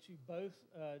already to both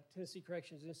Tennessee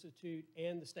Corrections Institute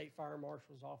and the State Fire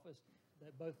Marshal's Office.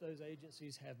 That both those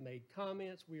agencies have made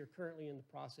comments. We are currently in the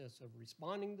process of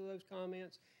responding to those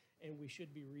comments, and we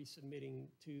should be resubmitting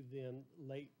to them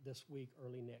late this week,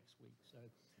 early next week. So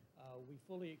we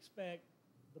fully expect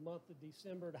the month of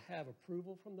December to have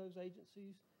approval from those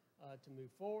agencies to move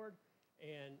forward.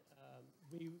 And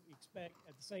we expect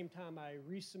at the same time I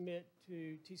resubmit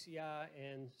to TCI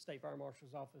and State Fire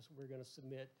Marshal's Office, we're going to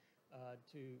submit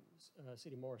to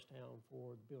City of Morristown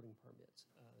for the building permits.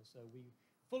 So we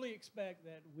fully expect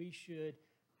that we should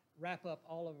wrap up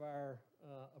all of our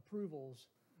approvals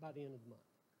by the end of the month.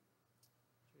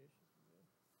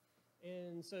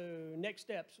 And so next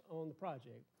steps on the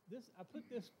project. I put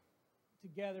this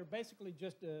together basically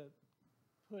just to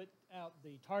put out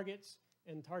the targets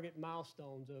and target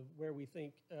milestones of where we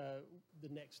think the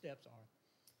next steps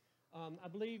are. I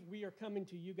believe we are coming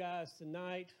to you guys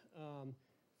tonight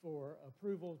for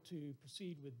approval to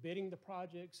proceed with bidding the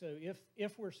project. So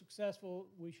if we're successful,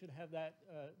 we should have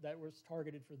that was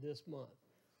targeted for this month.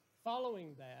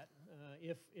 Following that,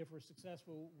 if we're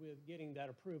successful with getting that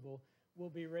approval, we'll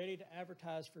be ready to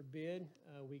advertise for bid.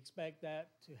 We expect that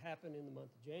to happen in the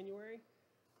month of January.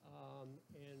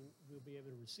 And we'll be able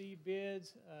to receive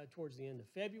bids towards the end of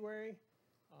February.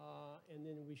 And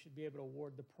then we should be able to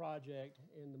award the project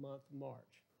in the month of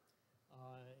March.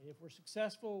 If we're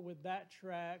successful with that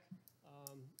track,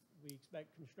 we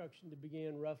expect construction to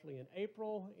begin roughly in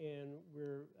April, and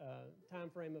we're time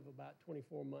frame of about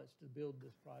 24 months to build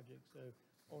this project. So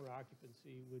owner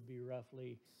occupancy would be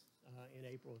roughly in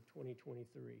April of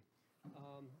 2023.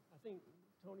 I think,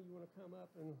 Tony, you want to come up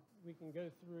and we can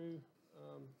go through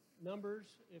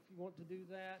numbers if you want to do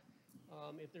that.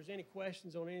 If there's any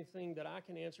questions on anything that I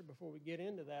can answer before we get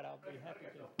into that, I'll be happy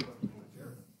to.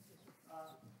 Sure.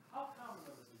 How common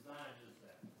of a design is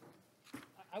that?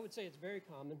 I would say it's very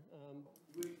common.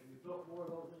 Have you built more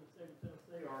of those in the state of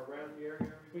Tennessee or around the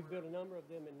area? We've built a number of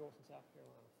them in North and South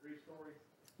Carolina. 3 stories?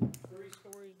 3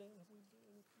 stories, Dan, have we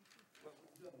done? Well,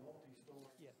 we've done multi-story.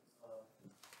 Yeah.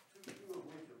 Two of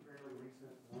which are fairly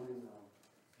recent, one in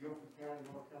Guilford County,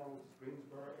 North Carolina,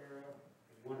 Greensboro area,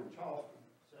 and one in Charleston,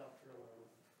 South Carolina,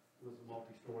 was a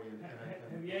multi-story, and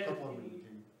Have you a had couple of them in any-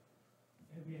 Virginia.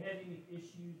 Have you had any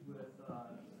issues with,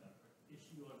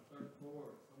 issue on the 3rd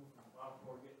floor, or someone from the bottom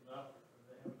floor getting up, or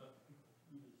they have enough people,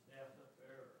 either staff up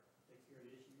there, or take care of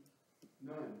the issues?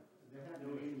 None. There haven't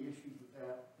been any issues with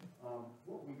that.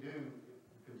 What we do,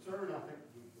 the concern, I think,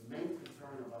 the main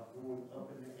concern about going up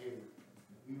in the air,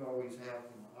 that we always have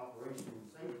from an operational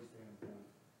and safety standpoint,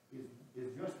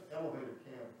 is just elevator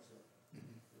cab itself.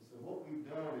 And so what we've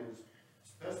done is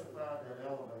specified that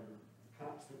elevator,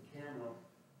 constant camera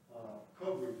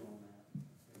coverage on that.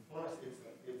 And plus, it's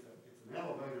an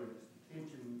elevator that's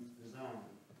detention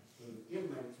designed, so the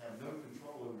inmates have no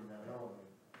control over that elevator.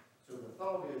 So the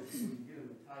thought is, when you get in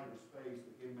a tighter space,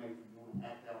 the inmates would want to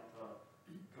act out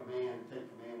take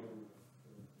command of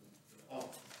the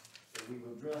office. So we've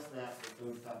addressed that with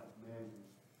those type of measures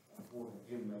for the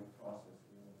inmate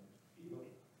processing elevators.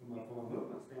 But from a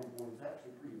movement standpoint, it's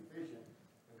actually pretty efficient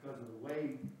because of the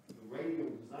way the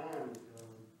radial design is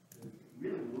done. It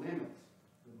really limits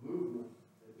the movement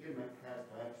the inmate has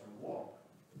to actually walk.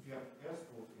 If you have to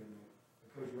escort the inmate,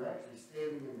 because you're actually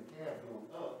standing in the cab going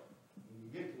up. When you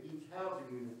get to each housing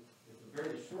unit, it's a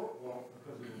very short walk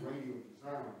because of the radial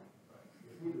design.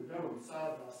 If we'd have done them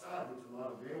side by side, which a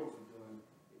lot of jails have done,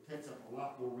 it takes up a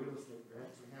lot more real estate. You're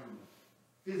actually having to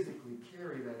physically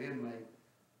carry that inmate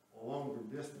a longer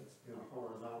distance in a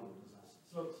horizontal design.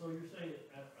 So you're saying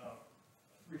that a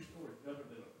 3-story is better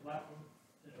than a flat one?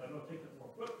 And I know it takes up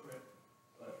more footprint,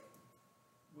 but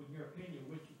in your opinion,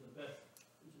 which is the best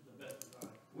design?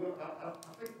 Well,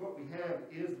 I think what we have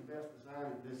is the best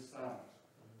design at this size.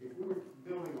 If we were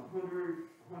building a 100,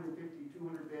 150,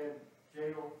 200 bed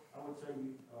jail, I would say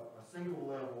a single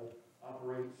level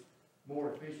operates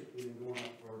more efficiently than going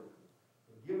up vertically.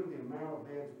 But given the amount of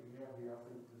beds that we have here, I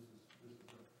think this is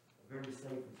a very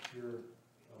safe and secure.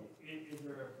 Is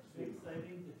there a big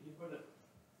savings if you put it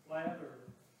flat, or is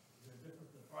there a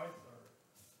difference in price, or?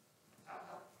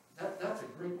 That's a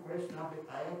great question. I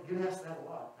get asked that a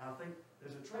lot. I think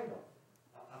there's a trade-off.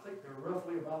 I think they're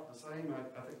roughly about the same.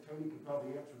 I think Tony could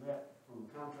probably answer that from a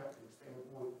contracting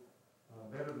standpoint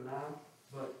better than I.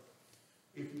 But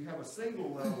if you have a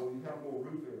single level, you have more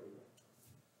roof area.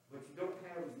 But you don't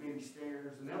have as many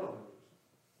stairs and elevators.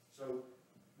 So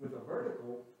with a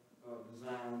vertical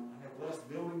design, I have less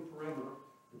building perimeter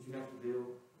that you have to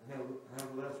build. I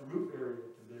have less roof area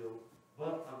to build.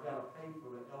 But I've got to pay for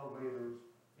the elevators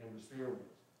and the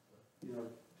stairways. You know,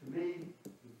 to me,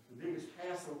 the biggest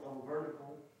hassle on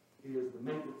vertical is the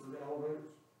maintenance of the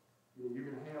elevators. You know, you're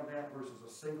going to have that versus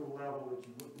a single level that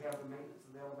you wouldn't have the maintenance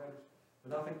of the elevators.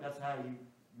 But I think that's how you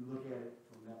look at it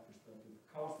from that perspective.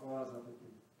 Cost-wise, I think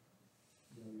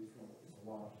it's a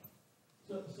lot.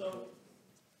 So,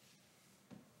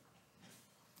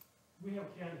 we have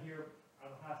a county here on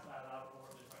the high side out of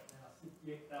Oregon right now,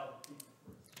 68,000 people.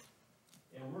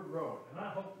 And we're growing, and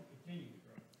I hope to continue to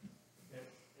grow. Okay?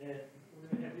 And we're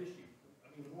gonna have issues.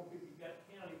 I mean, the more people you got in the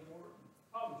county, the more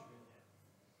problems you're gonna have.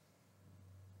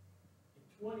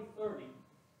 In 2030,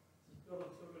 this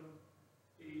building's still gonna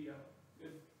be a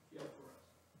good deal for us.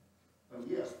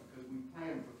 Yes, because we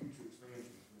plan for future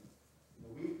expansions. You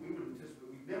know, we would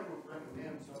anticipate, we never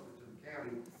recommend something to the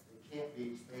county that can't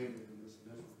be expanded in this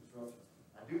initial construction.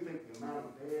 I do think the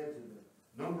amount of beds and the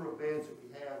number of beds that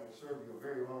we have will serve you a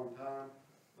very long time.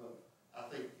 But I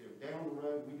think, you know, down the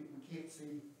road, we can't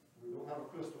see, we don't have a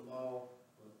crystal ball,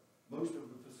 but most of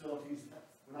the facilities,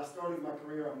 when I started my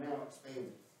career, I'm now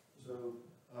expanded. So,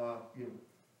 you know,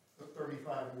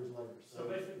 35 years later. So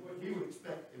basically what we would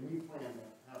expect, and we plan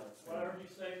that, how that's. What I heard you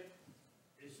say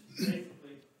is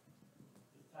basically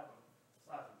this type of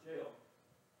size of jail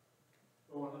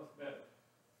going up better.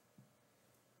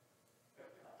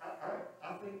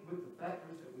 I think with the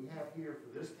factors that we have here for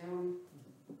this county,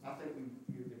 I think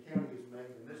the county has made,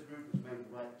 and this group has made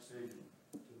the right decision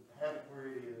to have it where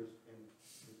it is, and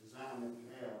the design that we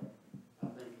have, I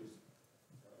think is,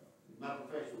 my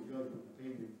professional judgment and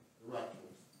opinion, the right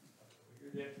choice.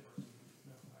 You're the expert.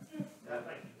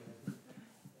 Thank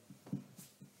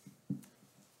you.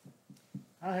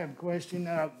 I have a question.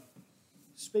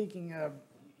 Speaking of,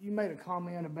 you made a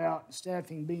comment about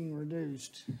staffing being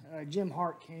reduced. Jim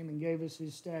Hart came and gave us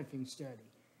his staffing study.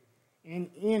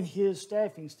 And in his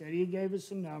staffing study, he gave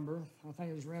us a number. I think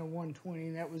it was around 120.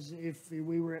 And that was if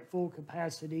we were at full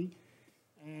capacity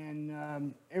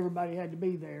and everybody had to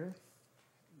be there,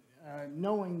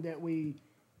 knowing that we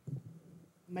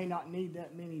may not need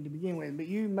that many to begin with. But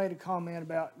you made a comment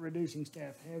about reducing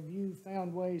staff. Have you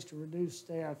found ways to reduce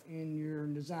staff in your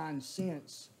design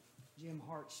since Jim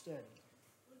Hart's study?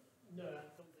 No, I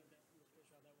don't think that, Mr.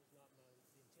 Bishop, that was not the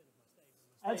intent of my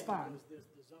statement. That's fine. Was this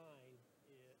design,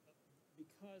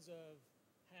 because of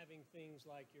having things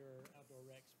like your outdoor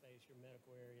rec space, your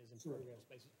medical areas, and program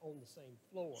spaces on the same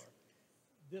floor,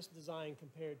 this design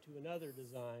compared to another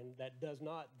design that does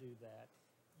not do that,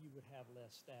 you would have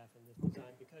less staff in this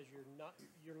design because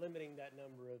you're limiting that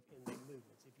number of inmate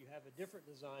movements. If you have a different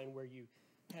design where you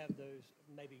have those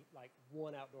maybe like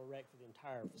one outdoor rec for the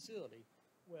entire facility,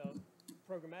 well,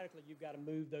 programmatically, you've got to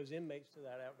move those inmates to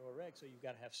that outdoor rec, so you've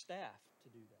got to have staff to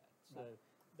do that. So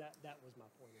that was my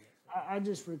point in that. I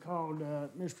just recalled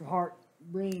Mr. Hart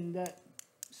bringing that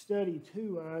study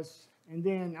to us, and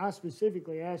then I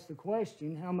specifically asked the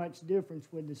question, how much difference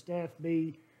would the staff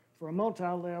be for a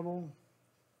multi-level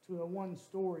to a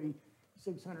one-story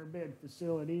 600-bed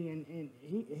facility? And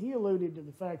he alluded to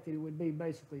the fact that it would be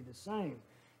basically the same,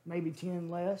 maybe 10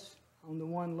 less on the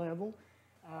one level.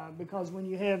 Because when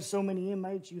you have so many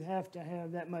inmates, you have to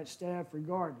have that much staff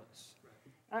regardless.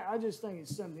 I just think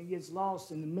it's something that gets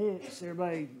lost in the mix.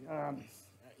 Everybody,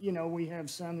 you know, we have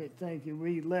some that think it would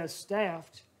be less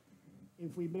staffed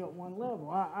if we built one level.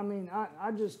 I mean, I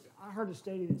heard a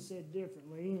study that said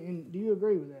differently, and do you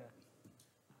agree with that?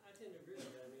 I tend to agree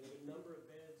with that. I mean, the number of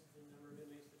beds, the number of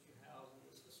inmates that you house in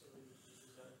this facility,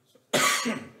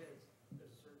 beds,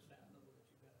 there's a certain staff level that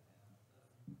you've got to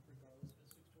have, regardless if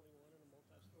it's 621 in a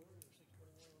multi-story or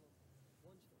 621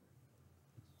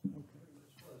 on a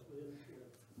one-story.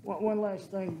 One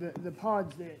last thing, the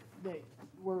pods that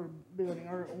we're building,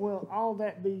 will all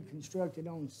that be constructed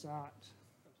on site?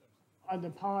 Are the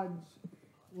pods,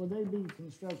 will they be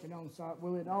constructed on site?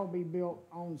 Will it all be built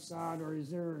on site, or is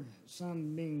there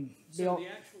some being built? So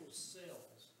the actual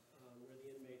cells where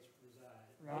the inmates reside,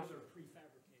 Right. those are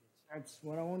prefabricated. That's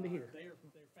what I wanted to hear. They're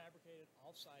fabricated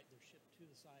off-site. They're shipped to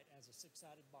the site as a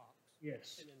six-sided box.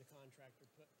 Yes. And then the contractor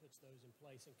puts those in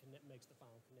place and makes the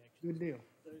final connection. Good deal.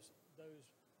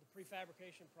 The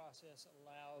prefabrication process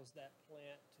allows that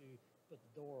plant to put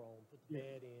the door on, put the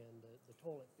bed in, the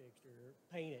toilet fixture,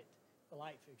 paint it, the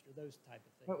light fixture, those type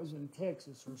of things. That was in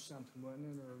Texas or something,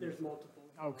 wasn't it? Or- There's multiple.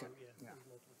 Okay. Yeah, Yeah. there's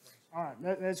multiple places. All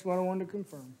right, that's what I wanted to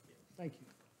confirm. Thank you.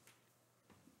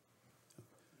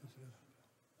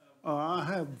 I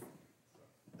have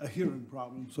a hearing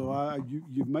problem, so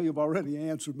you may have already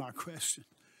answered my question.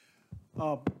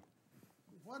 What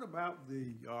about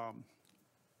the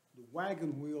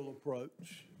wagon wheel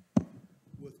approach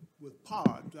with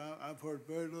pods? I've heard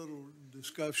very little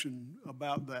discussion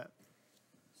about that.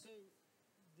 So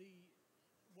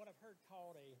what I've heard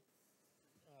called a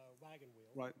wagon wheel.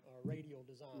 Right. Radial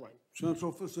design. Right.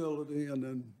 Central facility and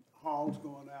then halls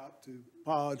going out to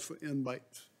pods for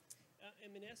inmates.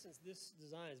 In essence, this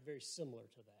design is very similar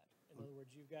to that. In other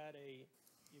words, you've got a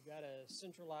you've got a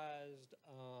centralized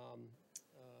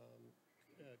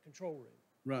control room.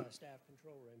 Right. Staff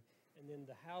control room. And then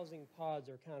the housing pods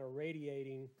are kind of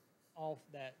radiating off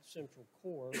that central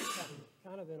core,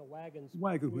 kind of in a wagon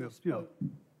wheel, yeah, spoke,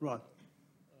 right.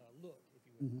 look, if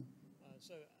you will.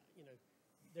 So, you know,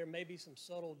 there may be some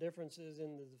subtle differences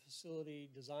in the facility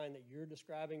design that you're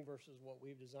describing versus what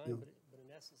we've designed, Yeah. but in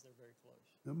essence, they're very close.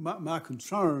 My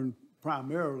concern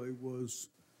primarily was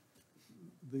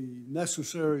the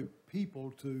necessary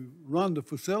people to run the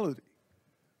facility.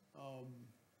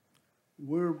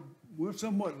 We're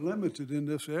somewhat limited in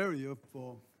this area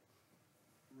for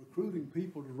recruiting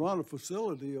people to run a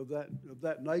facility of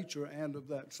that nature and of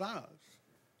that size.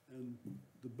 And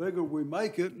the bigger we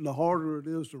make it and the harder it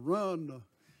is to run,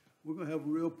 we're gonna have a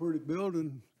real pretty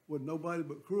building with nobody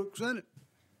but crooks in it.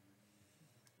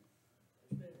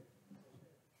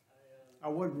 I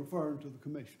wasn't referring to the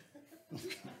commission. So,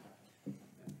 Mr.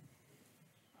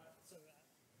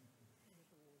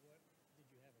 Ward, did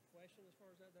you have a question as far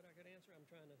as that I could answer? I'm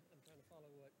trying to follow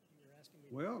what you were asking me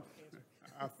to Well, answer.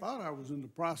 I thought I was in the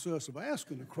process of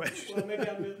asking a question. Well, maybe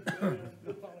I'm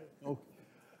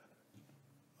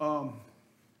following.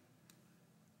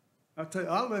 Okay.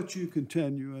 I'll let you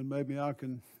continue, and maybe I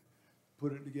can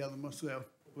put it together myself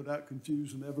without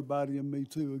confusing everybody and me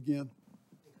too again.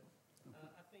 I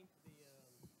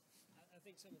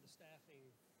think some of the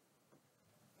staffing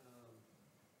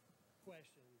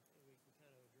questions, and we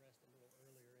kind of addressed a little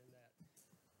earlier in that.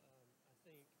 I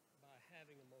think by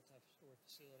having a multi-story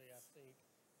facility, I think,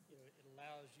 you know, it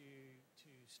allows you to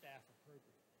staff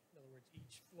appropriately. In other words,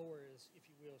 each floor is, if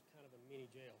you will, is kind of a mini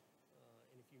jail.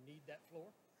 And if you need that floor,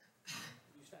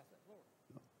 you staff that floor.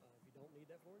 If you don't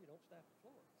need that floor, you don't staff the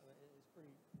floor. It's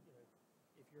pretty, you know,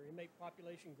 if your inmate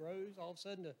population grows, all of a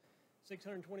sudden to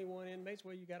 621 inmates,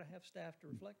 well, you got to have staff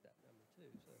to reflect that number too.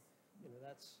 So, you know,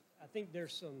 I think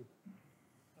there's some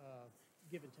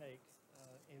give and take,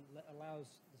 and allows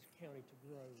this county to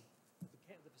grow,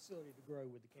 the facility to grow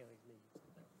with the county's needs.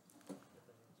 If that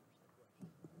answers that question.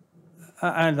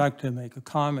 I'd like to make a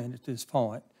comment at this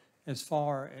point. As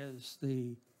far as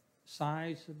the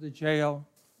size of the jail,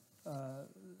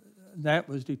 that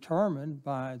was determined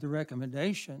by the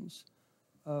recommendations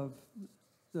of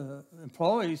the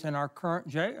employees in our current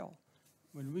jail.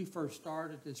 When we first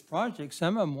started this project,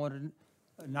 some of them wanted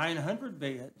 900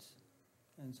 beds.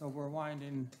 And so we're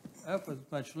winding up with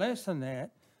much less than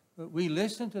that. But we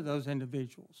listened to those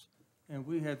individuals, and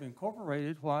we have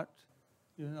incorporated what,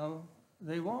 you know,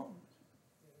 they want.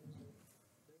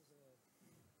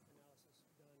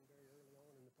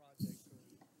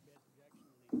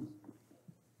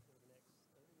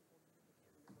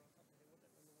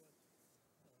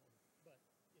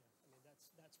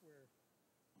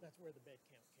 That's where the bed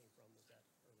count came from, was that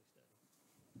early study.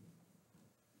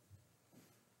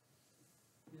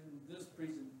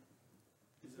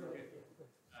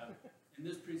 In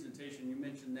this presentation, you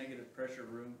mentioned negative pressure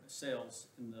room cells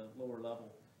in the lower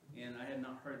level, and I had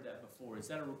not heard that before. Is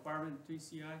that a requirement of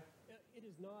TCI? It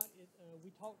is not.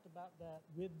 We talked about that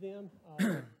with them.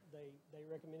 They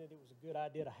recommended it was a good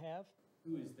idea to have.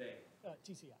 Who is they?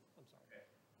 TCI, I'm sorry. Okay.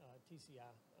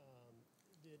 TCI.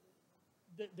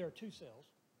 There are two cells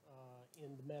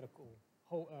in the medical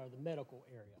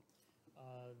area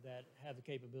that have the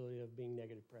capability of being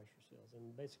negative pressure cells.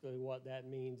 And basically what that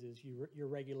means is you're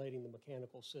regulating the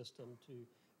mechanical system to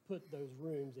put those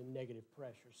rooms in negative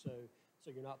pressure. So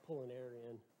you're not pulling air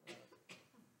in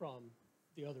from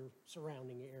the other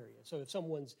surrounding area. So if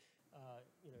someone's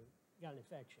got an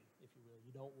infection, if you will,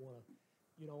 you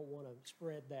don't want to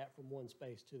spread that from one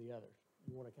space to the other.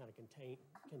 You want to kind of contain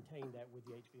that with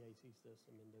the HVAC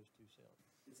system in those two cells.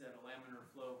 Is that a laminar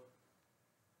flow?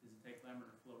 Does it take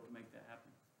laminar flow to make that happen?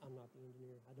 I'm not the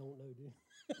engineer. I don't know, dude.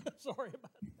 Sorry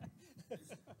about that.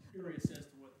 Just curious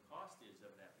as to what the cost is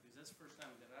of that, because that's the first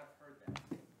time that I've heard that.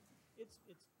 It's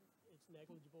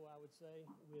negligible, I would say,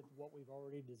 with what we've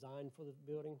already designed for the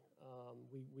building.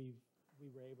 We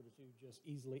were able to just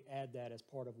easily add that as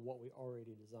part of what we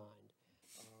already designed.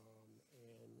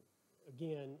 And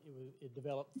again, it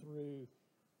developed through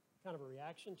kind of a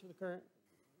reaction to the current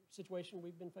situation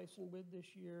we've been facing with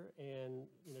this year, and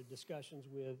discussions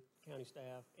with county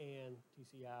staff and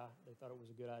TCI. They thought it was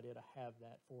a good idea to have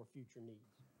that for future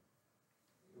needs.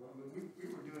 Well, I mean, we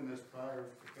were doing this prior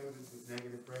to COVID with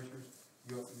negative pressures.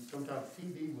 Sometimes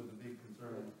TB was a big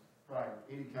concern prior.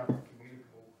 Any kind of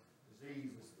communicable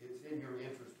disease, it's in your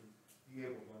interest to be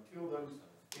able to, until those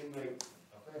inmates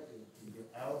affected can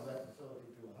get out of that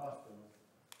facility to a hospital,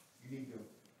 you need to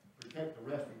protect the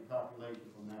rest of your population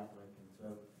from outbreaking.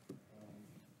 So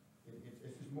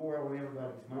it's just more on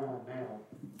everybody's mind now,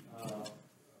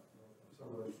 some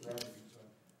of those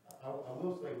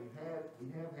will say,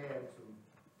 we have had some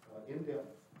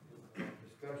in-depth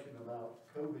discussion about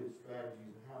COVID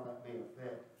strategies and how that may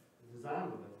affect the design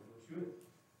of the building, or should.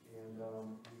 And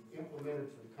we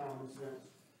implemented some common sense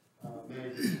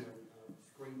measures,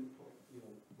 screen,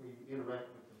 where you interact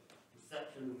with the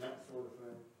reception and that sort of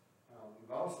thing.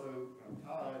 We've also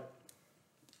tied,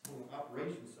 on the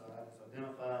operations side, has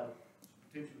identified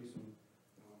potentially some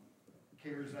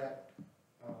CARES Act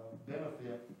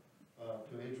benefit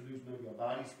to introduce maybe a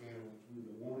body scanner, which we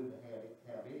would have wanted to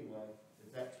have anyway,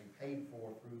 that's actually paid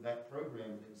for through that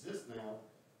program that exists now.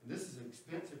 And this is an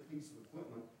expensive piece of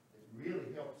equipment that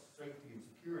really helps safety and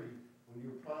security when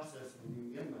you're processing a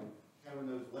new inmate.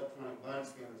 Having those electronic body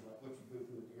scanners like what you go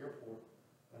through at the airport,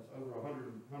 that's over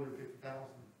 $150,000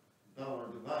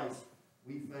 device.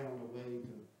 We found a way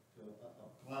to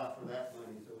apply for that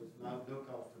money, so it's no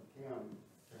cost to the county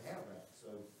to have that.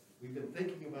 So we've been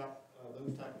thinking about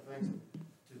those type of things.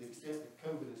 To the extent that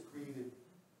COVID has created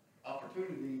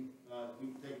opportunity, we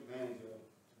can take advantage of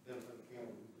to benefit the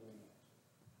county. We've done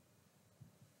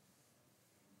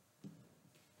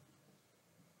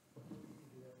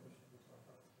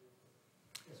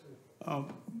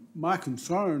that. My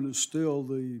concern is still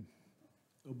the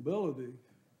ability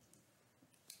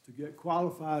to get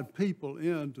qualified people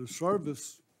in to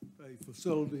service a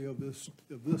facility of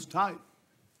this type.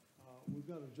 We've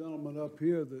got a gentleman up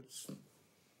here that's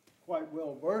quite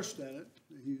well versed in it.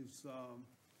 He's,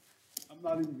 I'm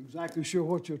not even exactly sure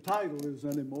what your title is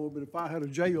anymore, but if I had a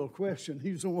jail question,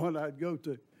 he's the one I'd go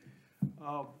to.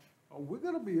 Are we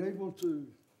going to be able to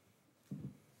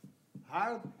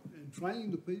hire and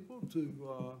train the people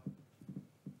to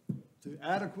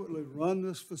adequately run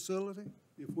this facility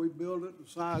if we build it the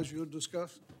size you're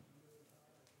discussing?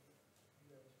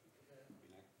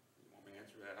 You want me to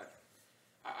answer that?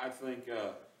 I think,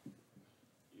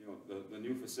 the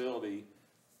new facility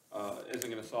isn't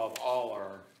going to solve all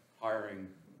our hiring,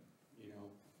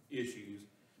 issues,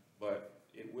 but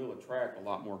it will attract a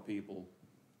lot more people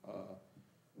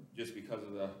just because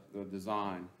of the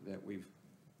design that we've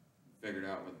figured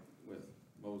out with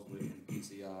Mosley and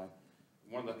PCI.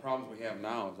 One of the problems we have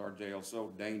now is our jail is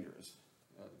so dangerous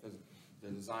because the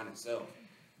design itself,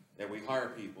 that we hire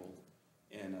people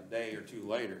and a day or two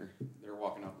later, they're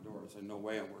walking out the door and saying, no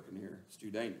way I'm working here, it's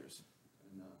too dangerous.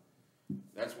 And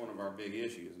that's one of our big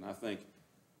issues, and I think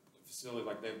a facility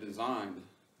like they've designed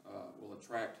will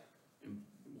attract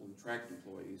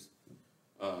employees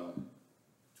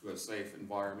to a safe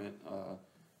environment,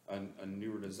 a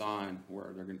newer design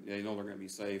where they know they're going to be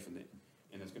safe, and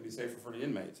it's going to be safer for the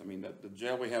inmates. I mean, the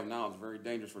jail we have now is very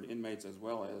dangerous for the inmates as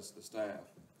well as the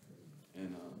staff.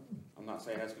 And I'm not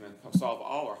saying that's going to solve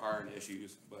all our hiring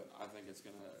issues, but I think it's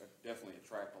going to definitely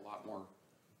attract a lot more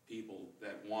people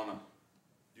that want to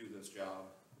do this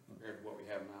job compared to what we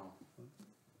have now.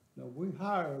 Now, we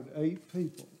hired 8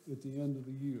 people at the end of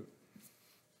the year.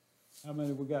 How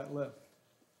many we got left?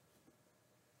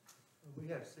 We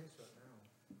have 6 right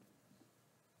now.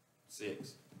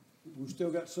 6. We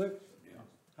still got 6? Yeah.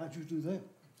 How'd you do that?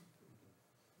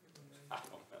 I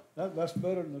don't know. That's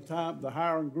better than the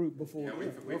hiring group before.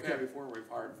 Yeah, we've had before, we've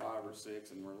hired 5 or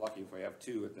 6, and we're lucky if we have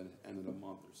 2 at the end of the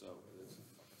month or so. But it's,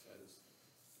 like I said, it's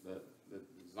the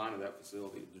design of that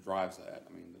facility drives that.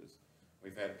 I mean,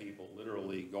 we've had people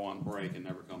literally go on break and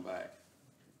never come back.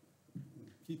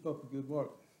 Keep up the good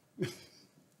work. Any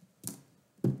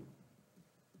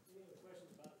other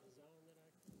questions about design that I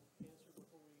can answer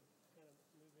before we kind of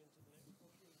move into the next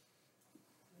portion?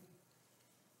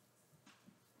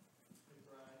 Hey,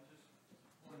 Brian, just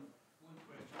one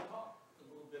question. Talk a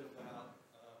little bit about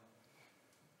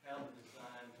how the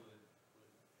design would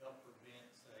help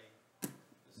prevent, say,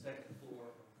 the second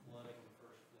floor from flooding the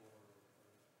first floor, or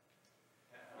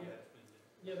how that's been done.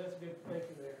 Yeah, that's good. Thank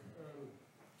you there.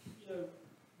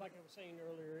 Like I was saying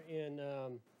earlier, in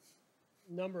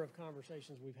number of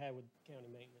conversations we've had with county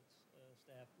maintenance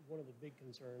staff, one of the big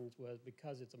concerns was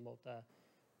because it's a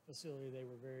multi-facility, they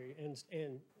were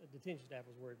and the detention staff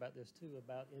was worried about this too,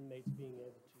 about inmates being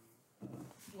able to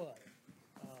flood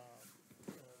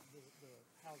the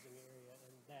housing area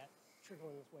and that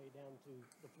trickling its way down to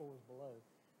the floors below,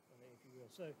 if you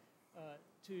will. So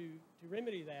to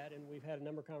remedy that, and we've had a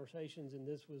number of conversations, and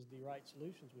this was the right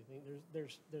solutions, we think,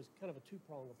 there's kind of a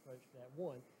two-pronged approach to that.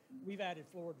 One, we've added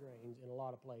floor drains in a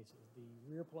lot of places. The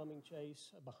rear plumbing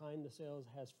chase behind the cells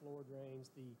has floor drains.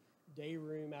 The day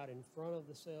room out in front of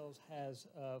the cells has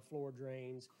floor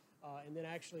drains. And then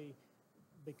actually,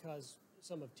 because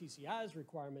some of TCI's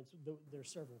requirements,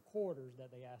 there's several corridors that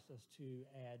they asked us to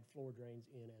add floor drains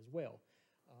in as well.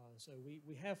 So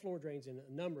we have floor drains in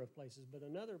a number of places, but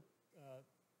another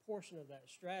portion of that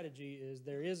strategy is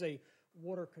there is a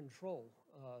water control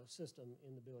system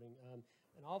in the building.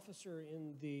 An officer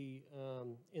in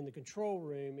the control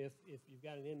room, if you've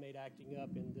got an inmate acting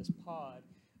up in this pod,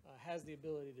 has the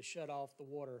ability to shut off the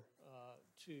water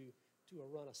to a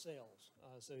run of cells.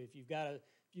 So if you've got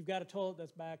a toilet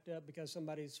that's backed up because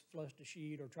somebody's flushed a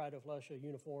sheet or tried to flush a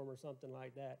uniform or something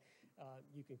like that,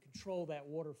 you can control that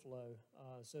water flow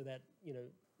so that,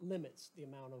 limits the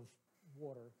amount of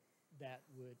water that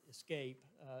would escape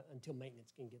until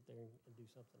maintenance can get there and do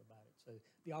something about it. So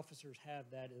the officers have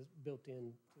that as built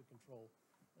in to control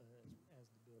as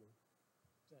the building.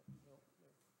 Does that help?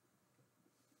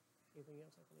 Anything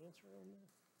else I can answer on that?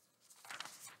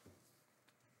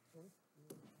 Tony, you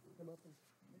want to come up and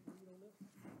take the lead on this?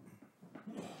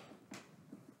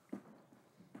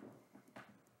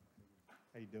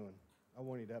 How you doing? I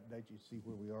wanted to update you, see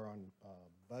where we are on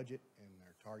budget and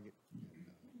our target. And,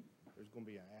 there's going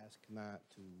to be an ask tonight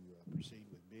to proceed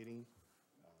with bidding,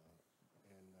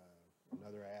 and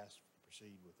another ask to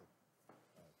proceed with the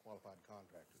qualified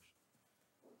contractors.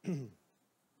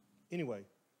 Anyway,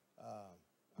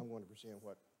 I'm going to present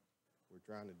what we're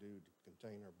trying to do to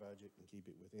contain our budget and keep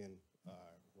it within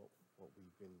what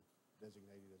we've been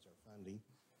designated as our funding.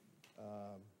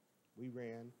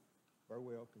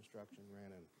 Burwell Construction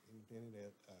ran an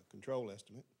independent control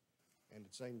estimate, and at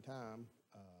the same time,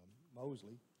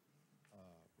 Mosley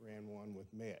ran one with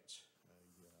METS,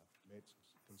 METS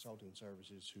Consulting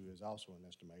Services, who is also an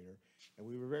estimator. And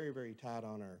we were very, very tight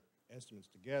on our estimates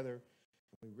together.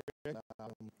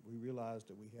 We realized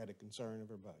that we had a concern of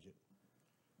our budget.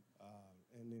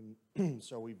 And then,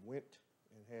 so we went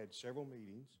and had several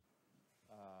meetings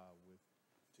with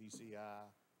TCI,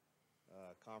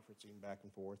 conferencing back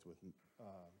and forth with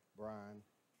Brian,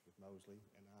 with Mosley,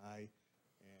 and I,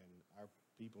 and our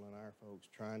people and our folks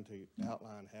trying to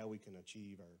outline how we can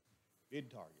achieve our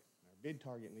bid target. Our bid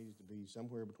target needs to be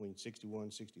somewhere between $61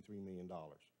 and $63 million.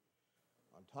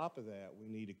 On top of that, we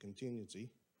need a contingency,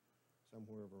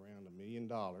 somewhere of around $1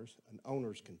 million, an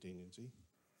owner's contingency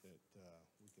that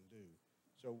we can do.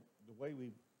 So the way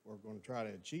we are going to try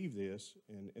to achieve this,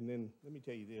 and then let me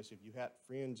tell you this, if you have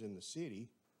friends in the city,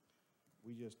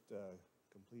 we just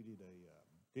completed a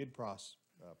bid process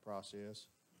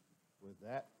with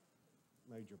that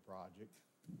major project,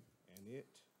 and it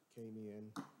came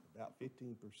in about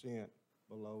 15%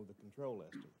 below the control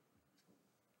estimate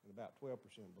and about 12%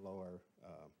 below our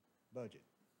budget.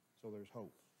 So there's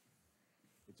hope.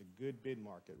 It's a good bid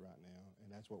market right now,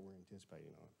 and that's what we're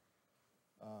anticipating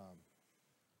on.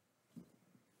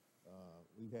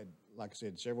 We've had, like I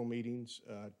said, several meetings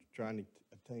trying to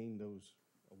attain those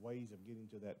ways of getting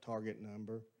to that target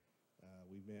number.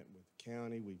 We've met with the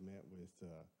county, we've met with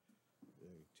the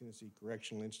Tennessee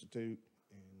Correctional Institute,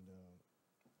 and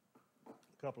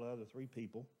a couple of other 3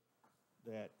 people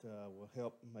that will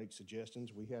help make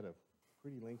suggestions. We had a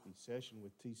pretty lengthy session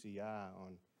with TCI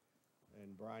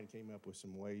and Brian came up with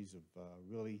some ways of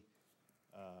really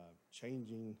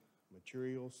changing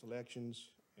material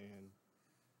selections and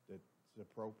that's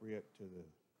appropriate to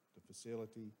the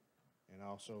facility, and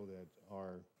also that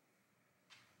are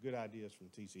good ideas from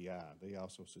TCI. They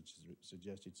also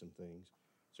suggested some things.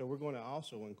 So we're going to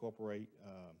also incorporate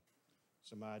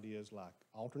some ideas like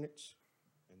alternates,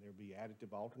 and there'll be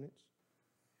additive alternates.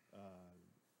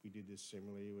 We did this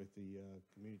similarly with the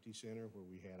community center where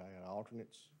we had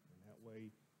alternates, and that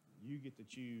way you get to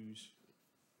choose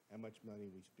how much money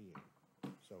we spend.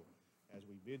 So as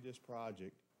we bid this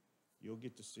project, you'll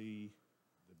get to see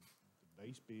the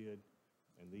base bid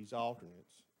and these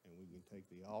alternates, and we can take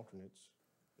the alternates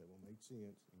that will make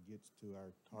sense and gets to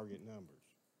our target numbers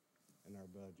and our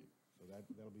budget. So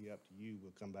that'll be up to you.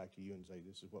 We'll come back to you and say,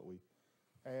 this is what we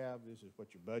have, this is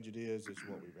what your budget is, this is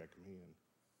what we recommend.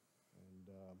 And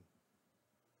I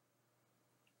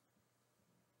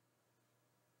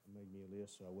made me a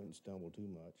list so I wouldn't stumble too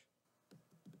much.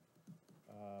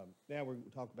 Now we're going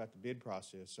to talk about the bid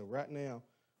process. So right now,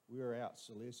 we are out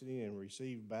soliciting and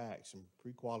received back some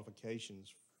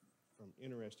pre-qualifications from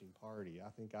interesting party. I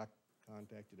think I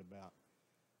contacted about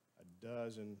a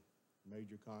dozen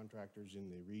major contractors in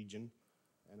the region,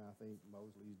 and I think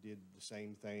Mosley's did the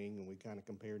same thing, and we kind of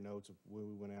compared notes of where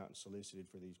we went out and solicited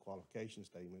for these qualification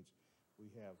statements. We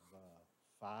have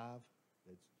 5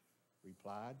 that's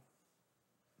replied.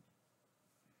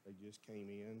 They just came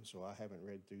in, so I haven't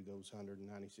read through those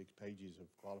 196 pages of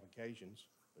qualifications,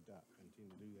 but I intend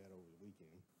to do that over the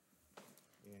weekend.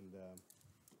 And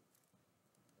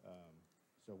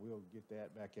so we'll get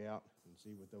that back out and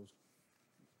see what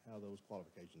how those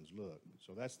qualifications look.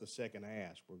 So that's the second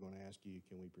ask. We're going to ask you,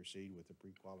 can we proceed with the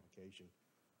pre-qualification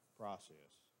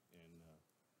process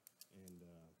and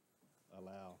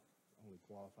allow only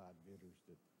qualified bidders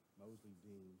that Mosley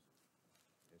deems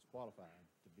as qualified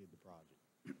to bid the project.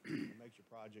 It makes your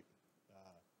project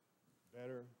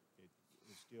better.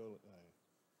 It still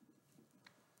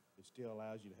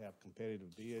allows you to have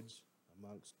competitive bids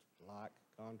amongst like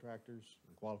contractors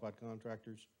and qualified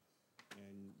contractors,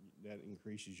 and that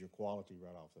increases your quality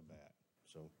right off the bat.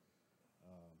 So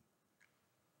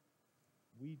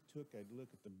we took a look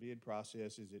at the bid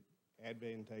process. Is it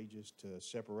advantageous to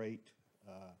separate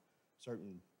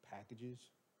certain packages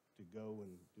to go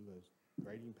and do a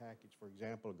grading package, for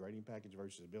example, a grading package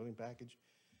versus a building package?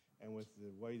 And with the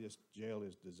way this jail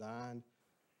is designed,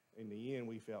 in the end,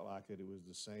 we felt like that it was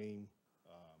the same.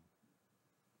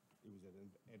 It was an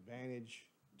advantage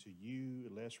to you,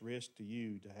 less risk to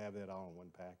you to have that all in one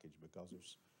package, because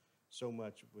there's so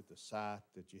much with the site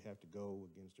that you have to go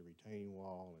against a retaining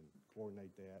wall and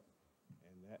coordinate that.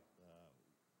 And that,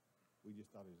 we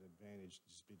just thought it was an advantage to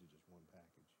just bid to just one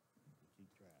package and keep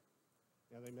track.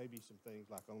 Now, there may be some things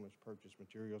like owner's purchase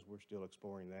materials. We're still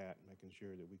exploring that, making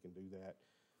sure that we can do that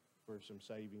for some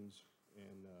savings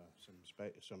and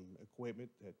some equipment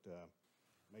that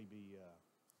may be,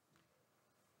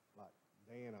 like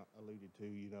Dan alluded to,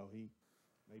 you know, he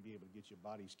may be able to get you a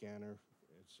body scanner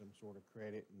as some sort of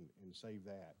credit and save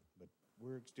that. But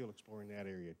we're still exploring that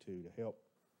area too, to help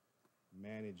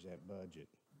manage that budget.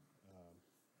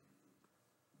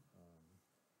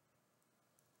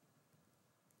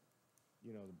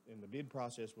 You know, and the bid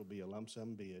process will be a lump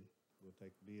sum bid. We'll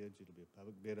take bids. It'll be a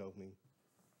public bid opening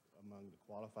among the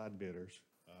qualified bidders.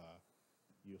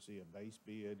 You'll see a base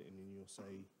bid, and then you'll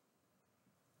say,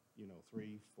 you know,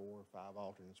 3, 4, 5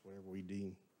 alternates, whatever we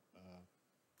deem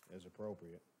as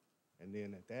appropriate. And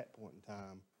then at that point in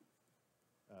time,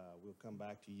 we'll come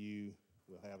back to you.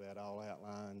 We'll have that all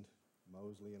outlined.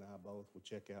 Mosley and I both will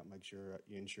check out, make sure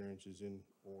your insurance is in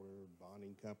order,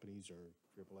 bonding companies are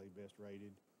AAA best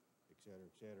rated, et cetera,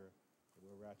 et cetera. And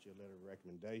we'll write you a letter of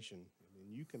recommendation, and then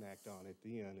you can act on it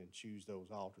then and choose those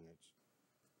alternates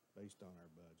based on our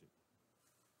budget.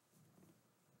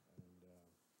 And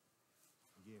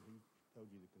again, who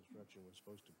told you the construction was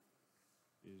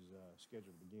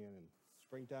scheduled to begin in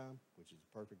springtime, which is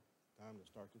the perfect time to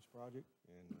start this project.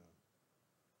 And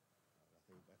I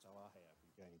think that's all I have.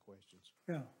 If you got any questions?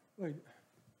 Yeah, wait.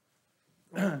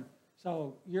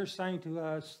 So you're saying to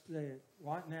us that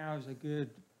right now is a good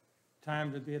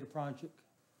time to bid a project?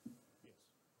 Yes.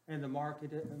 And the market,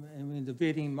 I mean, the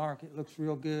bidding market looks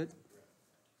real good?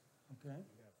 Okay.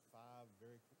 We have 5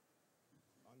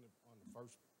 on the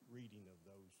first reading of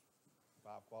those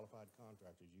 5 qualified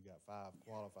contractors, you got 5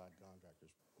 qualified contractors.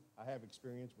 I have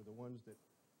experience with the ones that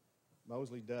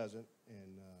Mosley doesn't,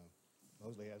 and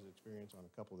Mosley has experience on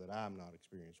a couple that I'm not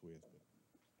experienced with. But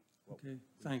Okay,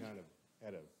 we thank you. kind of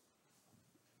had a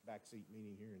backseat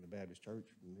meeting here in the Baptist church,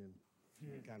 and then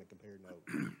we kind of compared notes.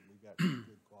 We've got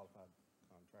good qualified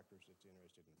contractors that's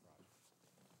interested in the project.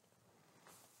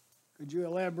 Could you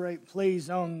elaborate, please,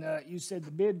 on, you said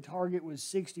the bid target was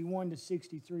 61 to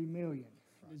 63 million.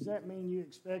 Does that mean you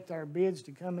expect our bids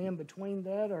to come in between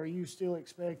that, or are you still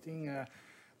expecting,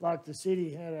 like the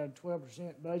city had a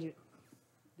 12% budget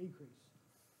decrease?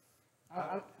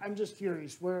 I'm just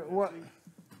curious, what?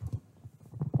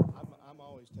 I'm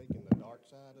always taking the dark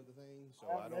side of the thing, so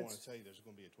I don't want to tell you there's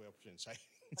going to be a 12%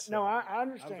 savings. No, I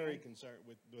understand. I'm very concerned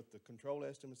with the control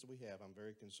estimates that we have. I'm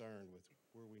very concerned with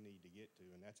where we need to get to,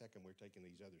 and that's how come we're taking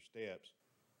these other steps,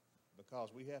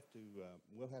 because we have to,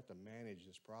 we'll have to manage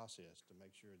this process to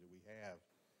make sure that we have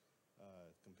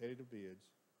competitive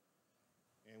bids,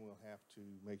 and we'll have to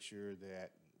make sure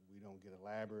that we don't get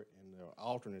elaborate, and the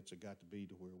alternates have got to be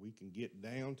to where we can get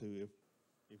down to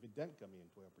if it doesn't come in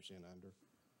 12% under.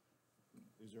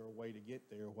 Is there a way to get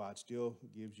there while it still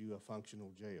gives you a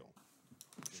functional jail?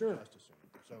 Sure. Justice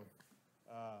center. So,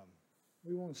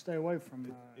 We want to stay away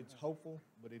from, it's hopeful,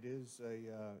 but it is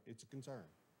it's a concern.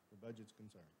 The budget's a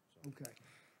concern. So. okay.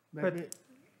 But-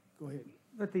 Go ahead.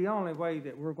 But the only way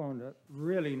that we're going to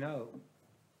really know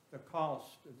the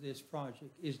cost of this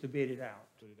project is to bid it out.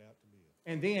 Put it out to bid.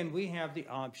 And then we have the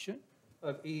option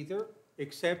of either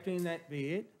accepting that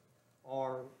bid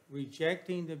or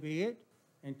rejecting the bid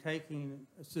and taking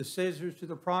the scissors to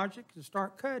the project and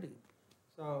start cutting.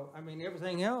 So, I mean,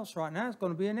 everything else right now is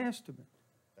going to be an estimate.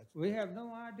 We have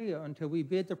no idea until we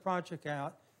bid the project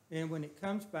out, and when it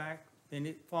comes back, then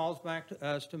it falls back to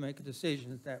us to make a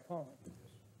decision at that point.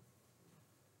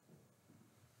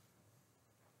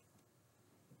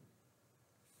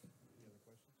 Any other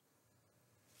questions?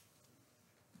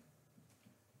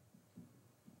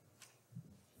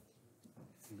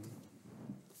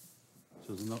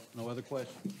 So there's no other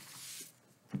questions?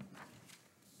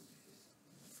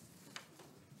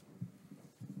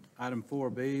 Item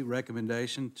 4B,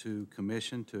 recommendation to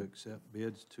commission to accept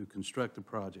bids to construct the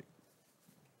project.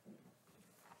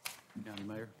 County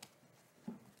Mayor.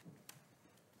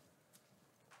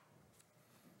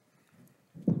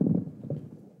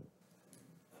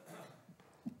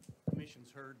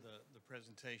 Commission's heard the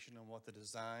presentation on what the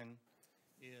design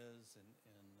is and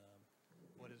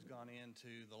what has gone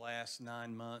into the last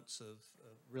 9 months of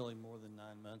really more than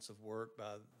 9 months of work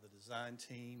by the design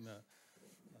team,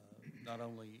 not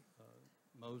only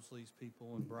Mosley's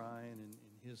people and Brian and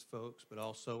his folks, but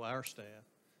also our staff.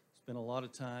 Spent a lot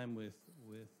of time with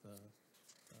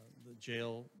the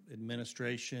jail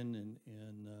administration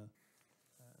and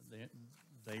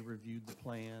they reviewed the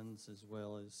plans, as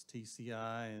well as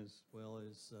TCI, as well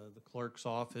as the clerk's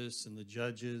office and the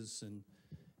judges and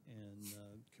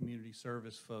community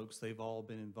service folks. They've all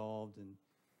been involved in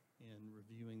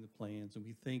reviewing the plans, and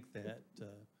we think that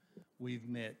we've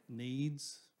met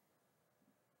needs,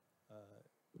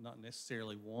 not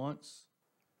necessarily wants.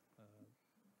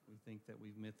 We think that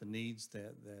we've met the needs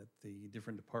that the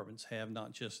different departments have,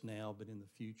 not just now, but in the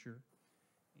future.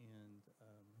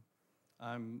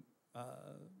 And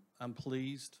I'm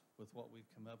pleased with what we've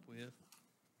come up with,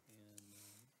 and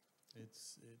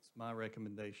it's my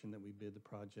recommendation that we bid the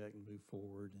project and move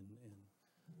forward and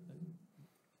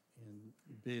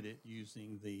bid it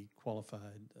using the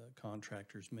qualified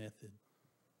contractors method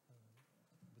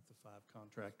with the 5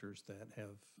 contractors that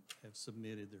have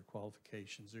submitted their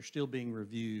qualifications. They're still being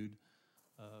reviewed,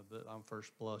 but on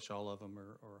first blush, all of them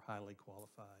are highly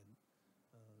qualified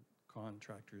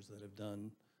contractors that have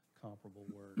done comparable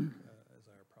work as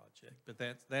our project. But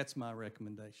that's my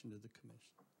recommendation to the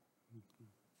commission.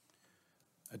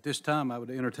 At this time, I would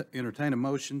entertain a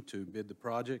motion to bid the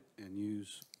project and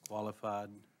use qualified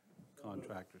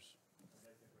contractors.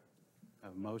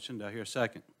 Have a motion. Do I hear a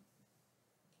second?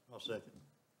 I'll second.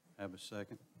 Have a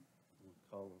second.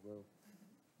 Call the roll.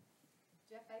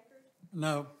 Jeff Akers?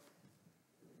 No.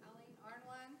 Eileen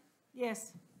Arnline?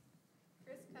 Yes.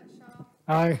 Chris Cutshaw?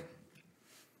 Aye.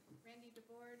 Randy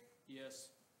DeBoard?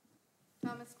 Yes.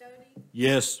 Thomas Doty?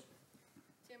 Yes.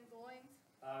 Tim Goins?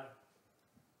 Aye.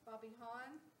 Bobby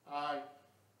Hahn? Aye.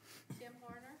 Tim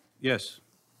Horner? Yes.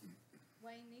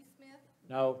 Wayne Neesmith?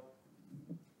 No.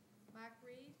 Mike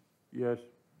Reed? Yes.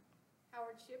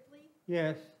 Howard Shipley?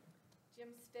 Yes. Jim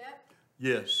Stepp?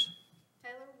 Yes.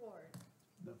 Taylor Ward?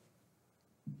 No.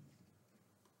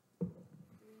 3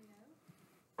 no.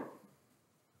 10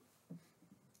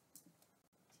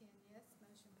 yes,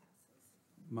 motion passes.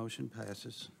 Motion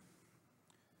passes.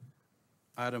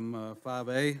 Item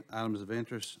 5A, items of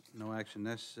interest, no action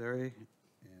necessary,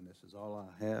 and this is all I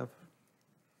have.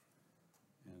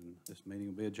 And this meeting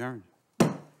will be adjourned.